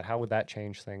like that? How would that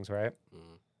change things, right?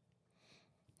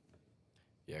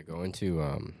 Yeah, going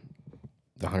to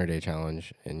the 100-day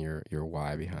challenge and your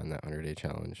why behind that 100-day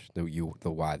challenge,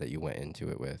 the why that you went into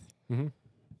it with,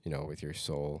 with your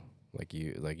soul, like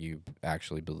you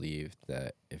actually believed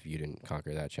that if you didn't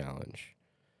conquer that challenge,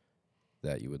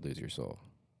 that you would lose your soul.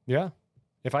 Yeah.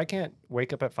 If I can't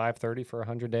wake up at 5:30 for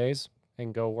 100 days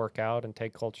and go work out and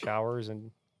take cold showers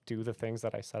and do the things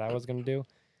that I said I was going to do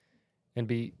and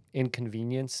be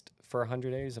inconvenienced for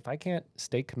 100 days, if I can't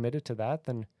stay committed to that,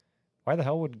 then why the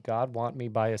hell would God want me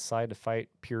by his side to fight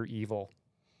pure evil,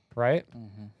 right?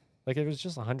 Like, it was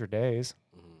just 100 days.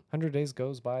 100 days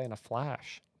goes by in a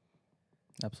flash.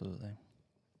 Absolutely.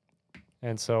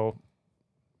 And so,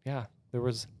 yeah, there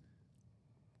was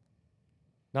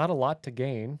not a lot to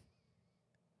gain.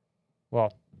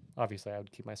 Well, obviously I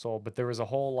would keep my soul, but there was a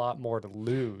whole lot more to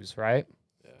lose, right?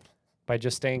 Yeah. By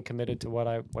just staying committed to what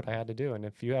I had to do. And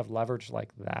if you have leverage like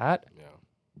that,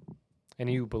 and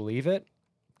you believe it,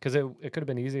 because it could have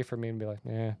been easy for me to be like,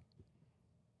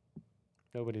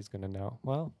 nobody's gonna know.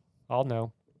 Well, I'll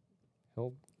know.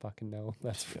 He'll fucking know.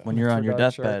 That's When you're on your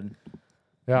deathbed,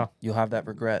 yeah, you'll have that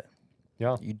regret.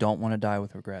 Yeah. You don't want to die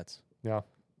with regrets. Yeah.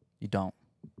 You don't.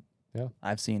 Yeah.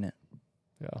 I've seen it.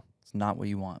 Yeah. It's not what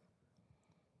you want.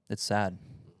 It's sad.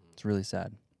 It's really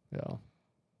sad. Yeah.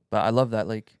 But I love that.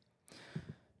 Like,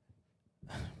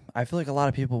 I feel like a lot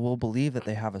of people will believe that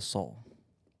they have a soul,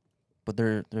 but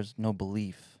there's no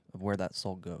belief of where that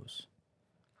soul goes.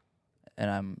 And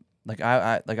I'm like,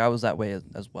 I was that way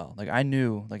as well. Like, I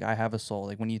knew, like, I have a soul.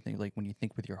 Like, when you think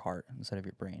with your heart instead of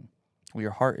your brain, well,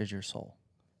 your heart is your soul,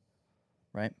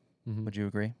 right? Mm-hmm. Would you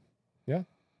agree? Yeah.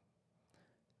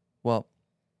 Well,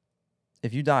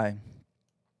 if you die,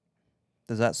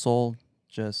 does that soul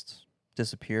just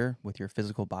disappear with your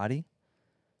physical body?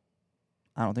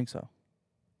 I don't think so.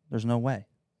 There's no way.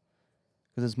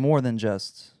 Because it's more than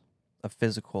just a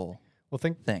physical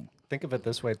thing. Think of it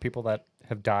this way. People that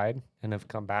have died and have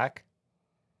come back,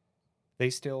 they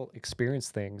still experience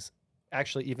things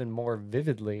actually even more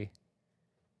vividly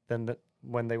than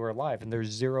when they were alive. And there's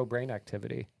zero brain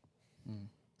activity.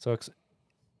 So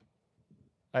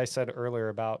I said earlier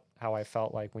about how I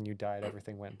felt like when you died,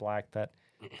 everything went black, that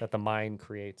the mind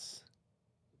creates,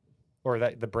 or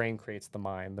that the brain creates the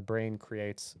mind. The brain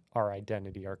creates our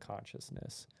identity, our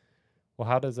consciousness. Well,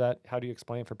 how do you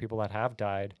explain for people that have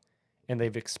died and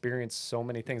they've experienced so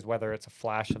many things, whether it's a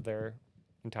flash of their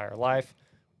entire life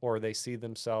or they see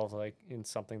themselves like in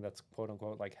something that's quote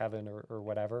unquote like heaven or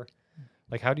whatever?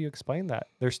 Like, how do you explain that?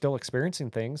 They're still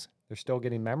experiencing things. They're still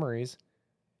getting memories.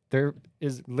 There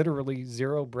is literally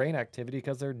zero brain activity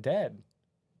because they're dead.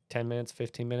 10 minutes,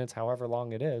 15 minutes, however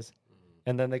long it is.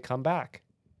 And then they come back.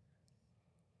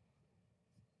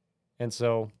 And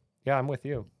so, yeah, I'm with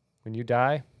you. When you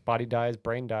die, body dies,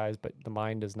 brain dies, but the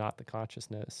mind is not the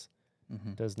consciousness.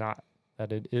 Does not.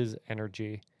 That it is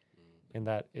energy, and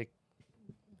that it,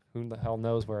 who the hell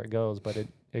knows where it goes, but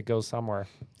it goes somewhere.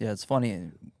 Yeah, it's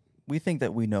funny. We think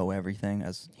that we know everything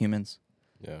as humans.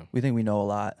 Yeah. We think we know a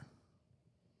lot.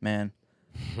 Man,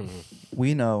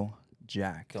 we know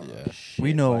jack. Yeah.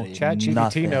 We know ChatGPT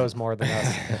nothing. knows more than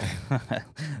us.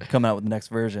 Coming out with the next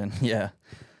version. Yeah.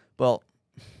 Well,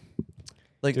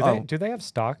 like, Do they have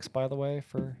stocks, by the way,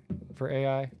 for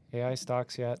AI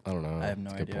stocks yet? I don't know. I have no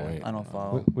That's a good idea. point. I don't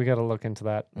follow. We got to look into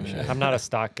that. Yeah. I'm not a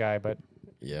stock guy, but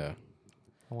Yeah.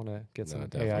 I want to get No, some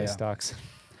definitely. AI Yeah. stocks.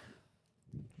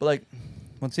 But like,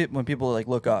 when people like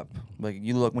look up, like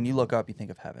when you look up, you think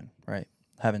of heaven, right?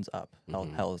 Heaven's up,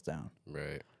 hell is down.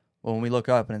 Right. Well, when we look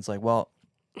up and it's like, well,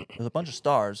 there's a bunch of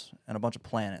stars and a bunch of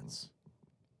planets.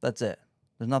 That's it.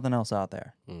 There's nothing else out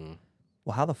there.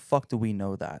 Well, how the fuck do we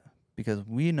know that? because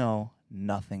we know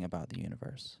nothing about the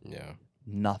universe. Yeah.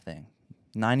 Nothing.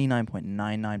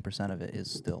 99.99% of it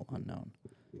is still unknown.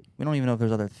 We don't even know if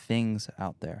there's other things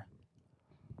out there.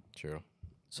 True.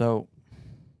 So,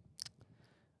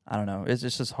 I don't know. It's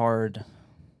just hard.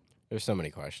 There's so many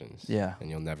questions. Yeah. And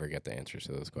you'll never get the answers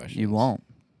to those questions. You won't.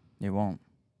 You won't.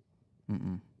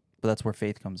 Mm-mm. But that's where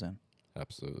faith comes in.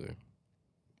 Absolutely.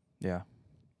 Yeah.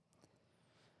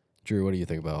 Drew, what do you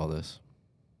think about all this?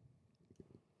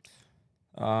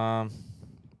 I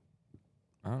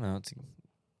don't know.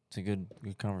 It's a good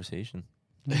conversation.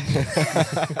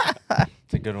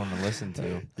 It's a good one to listen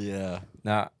to. Yeah.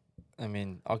 Nah, I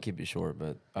mean, I'll keep it short,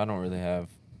 but I don't really have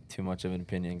too much of an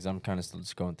opinion because I'm kind of still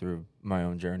just going through my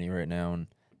own journey right now, and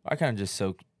I kind of just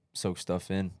soak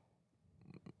stuff in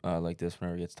like this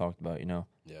whenever it gets talked about. You know,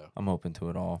 Yeah. I'm open to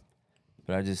it all,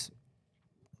 but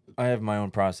I have my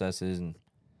own processes and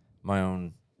my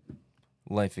own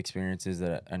life experiences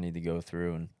that I need to go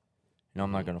through, and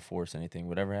I'm not gonna force anything.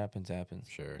 Whatever happens, happens.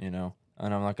 Sure.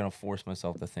 And I'm not gonna force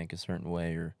myself to think a certain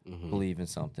way or believe in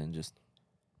something. Just,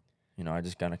 I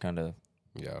just gotta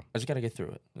I just gotta get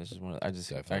through it. This is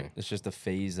Definitely. it's just a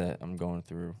phase that I'm going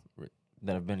through,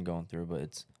 that I've been going through, but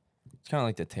it's kind of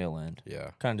like the tail end.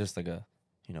 Yeah. Kind of just like a,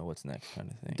 what's next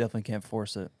kind of thing. Definitely can't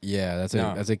force it. Yeah, that's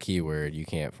No. a key word. You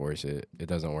can't force it. It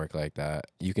doesn't work like that.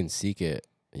 You can seek it.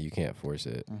 You can't force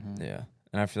it. Mm-hmm. Yeah,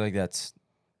 and I feel like that's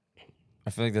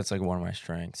like one of my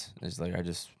strengths. Is like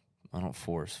I don't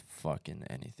force fucking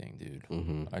anything, dude.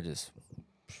 Mm-hmm. I just,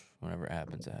 whenever it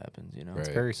happens, it happens. Right. It's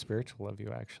very spiritual of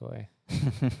you, actually.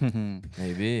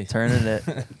 Maybe. Turning it.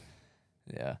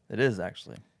 Yeah. It is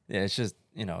actually. Yeah, it's just,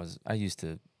 I used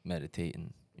to meditate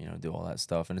and, do all that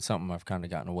stuff. And it's something I've kind of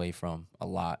gotten away from a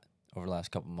lot over the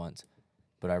last couple months.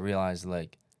 But I realized,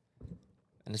 like,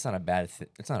 and it's not a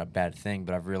bad thing,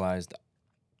 but I've realized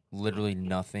literally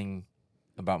nothing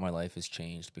about my life has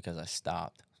changed because I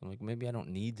stopped. So I'm like, maybe I don't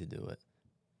need to do it.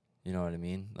 You know what I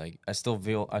mean? Like, I still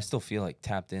feel like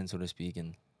tapped in, so to speak,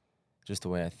 and just the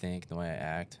way I think, the way I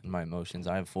act, and my emotions.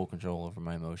 I have full control over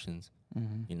my emotions.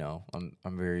 Mm-hmm.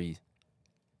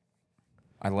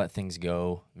 I let things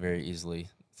go very easily.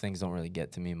 Things don't really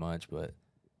get to me much, but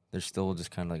there's still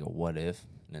just kind of like a what if,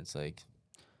 and it's like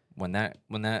when that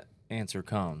answer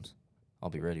comes, I'll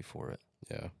be ready for it.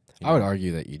 Yeah. You I would know?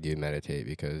 argue that you do meditate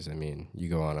because, I mean, you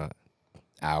go on a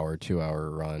 2-hour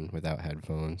run without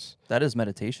headphones. That is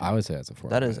meditation. I would say that's a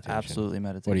form That of is meditation. absolutely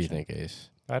meditation. What do you think, Ace?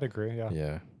 I'd agree, yeah.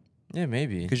 Yeah. Yeah,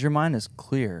 maybe. Because your mind is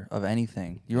clear of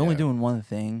anything. You're only Yeah. doing one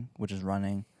thing, which is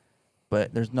running,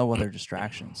 but there's no other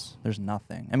distractions. There's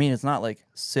nothing. I mean, it's not like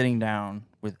sitting down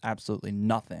with absolutely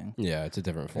nothing, Yeah, it's a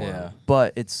different form. Yeah.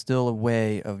 but it's still a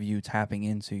way of you tapping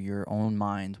into your own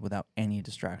mind without any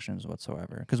distractions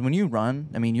whatsoever. Because when you run,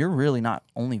 I mean, you're really not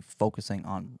only focusing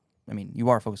on, I mean, you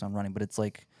are focused on running, but it's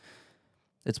like,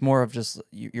 it's more of just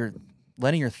you're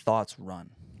letting your thoughts run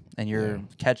and you're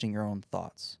catching your own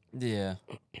thoughts, Yeah.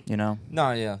 you know?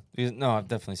 No, yeah. No, I've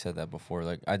definitely said that before.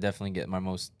 Like, I definitely get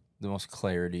the most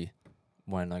clarity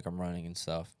when, like, I'm running and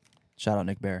stuff. Shout out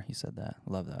Nick Bear. He said that.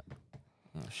 Love that.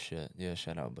 Oh, shit. Yeah,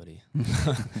 shout out, buddy.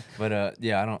 But,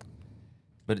 yeah, I don't...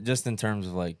 But just in terms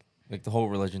of, like the whole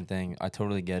religion thing, I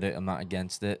totally get it. I'm not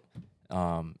against it.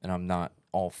 And I'm not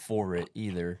all for it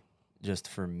either, just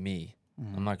for me.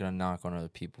 Mm-hmm. I'm not going to knock on other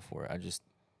people for it. I'm just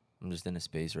in a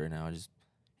space right now. I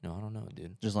don't know,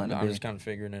 dude. Just letting it I'm be. just kind of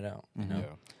figuring it out, you Mhm. know?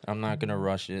 Yeah. I'm not going to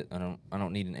rush it. I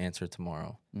don't need an answer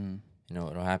tomorrow. Mm.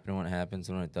 It'll happen when it happens.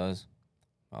 When it does,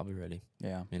 I'll be ready.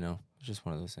 Yeah. It's just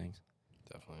one of those things.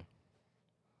 Definitely.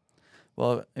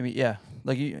 Well, I mean, yeah,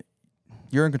 like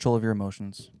you're in control of your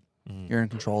emotions. Mhm. You're in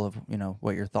control of,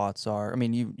 what your thoughts are. I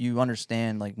mean, you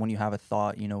understand, like, when you have a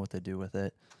thought, you know what to do with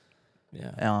it.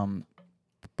 Yeah.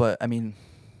 But I mean,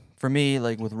 for me,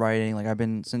 like with writing, like I've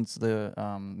been since the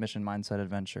Mission Mindset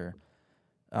Adventure,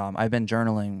 I've been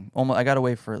journaling. Almost, I got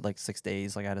away for like 6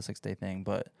 days. Like I had a 6-day thing,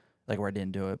 but like where I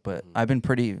didn't do it. But I've been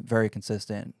very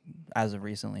consistent as of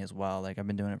recently as well. Like I've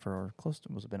been doing it for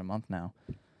it's been a month now,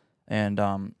 and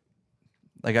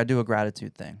like I do a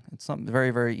gratitude thing. It's something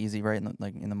very, very easy, right?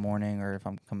 In the morning, or if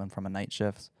I'm coming from a night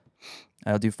shift,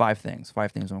 I'll do 5 things.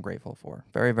 5 things I'm grateful for.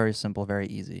 Very, very simple, very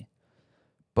easy.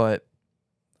 But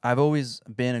I've always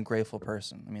been a grateful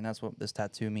person. I mean, that's what this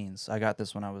tattoo means. I got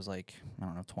this when I was like,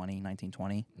 19,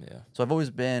 20. Yeah. So I've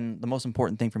always been, the most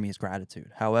important thing for me is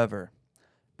gratitude. However,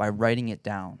 by writing it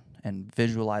down and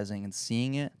visualizing and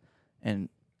seeing it and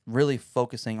really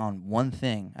focusing on one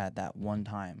thing at that one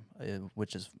time,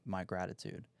 which is my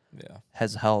gratitude, Yeah.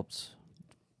 has helped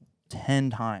 10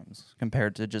 times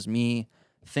compared to just me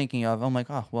thinking of, I'm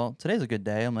like, oh, well, today's a good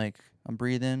day. I'm like, I'm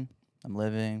breathing, I'm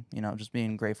living, just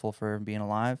being grateful for being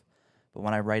alive. But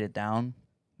when I write it down,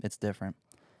 it's different.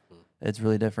 It's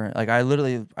really different. Like I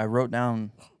wrote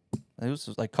down, it was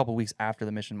just like a couple weeks after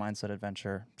the Mission Mindset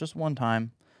Adventure, just one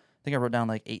time. I think I wrote down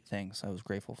like 8 things I was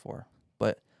grateful for.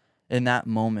 But in that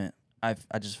moment, I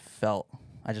just felt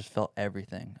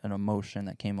everything, an emotion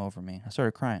that came over me. I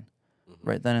started crying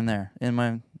right then and there in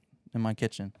my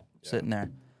kitchen, sitting there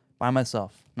by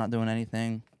myself, not doing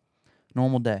anything,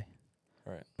 normal day.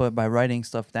 Right. But by writing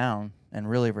stuff down and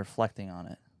really reflecting on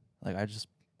it, like I just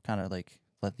kind of like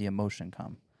let the emotion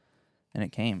come, and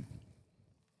it came.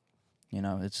 You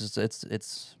know, it's just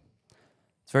it's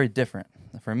very different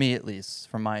for me, at least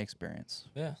from my experience.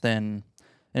 Yeah. And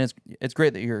it's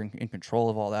great that you're in control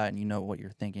of all that and you know what you're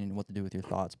thinking and what to do with your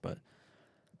thoughts. But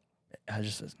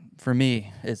for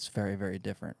me, it's very, very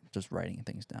different. Just writing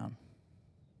things down.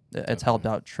 It's helped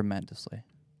out tremendously.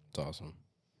 It's awesome.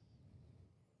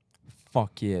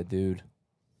 Fuck yeah, dude.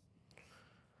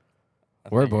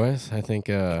 Word, boys. I think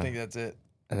that's it.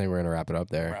 I think we're gonna wrap it up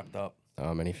there. Wrapped up.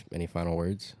 Any final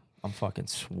words? I'm fucking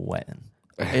sweating.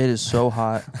 It is so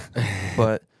hot,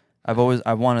 but I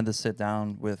wanted to sit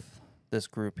down with this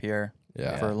group here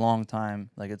for a long time.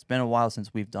 Like it's been a while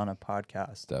since we've done a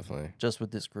podcast. Definitely. Just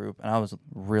with this group, and I was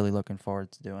really looking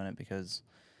forward to doing it because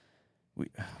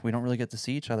we don't really get to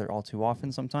see each other all too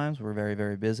often. Sometimes we're very,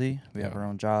 very busy. We have our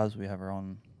own jobs. We have our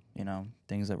own,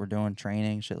 things that we're doing,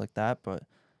 training, shit like that. But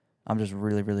I'm just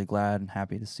really, really glad and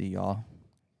happy to see y'all.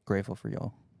 Grateful for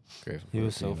y'all. Grateful. He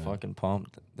was so fucking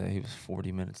pumped that he was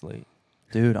 40 minutes late.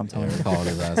 Dude, I'm telling you, calling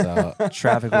his ass out.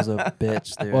 traffic was a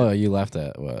bitch, dude. Well, you left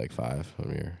at like 5 when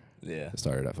we were. Yeah. It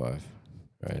started at 5,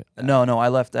 right? No, I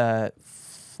left at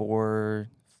 4:40.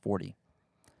 Dude,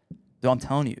 I'm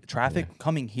telling you, traffic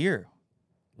coming here.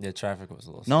 Yeah, traffic was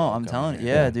a little. No, slow I'm telling you,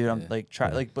 here. dude. I'm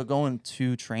but going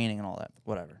to training and all that,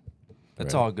 whatever.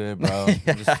 It's all good, bro.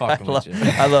 I'm just fucking with you.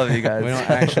 I love you guys. We don't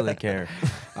actually care.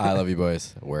 I love you,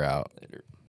 boys. We're out. Later.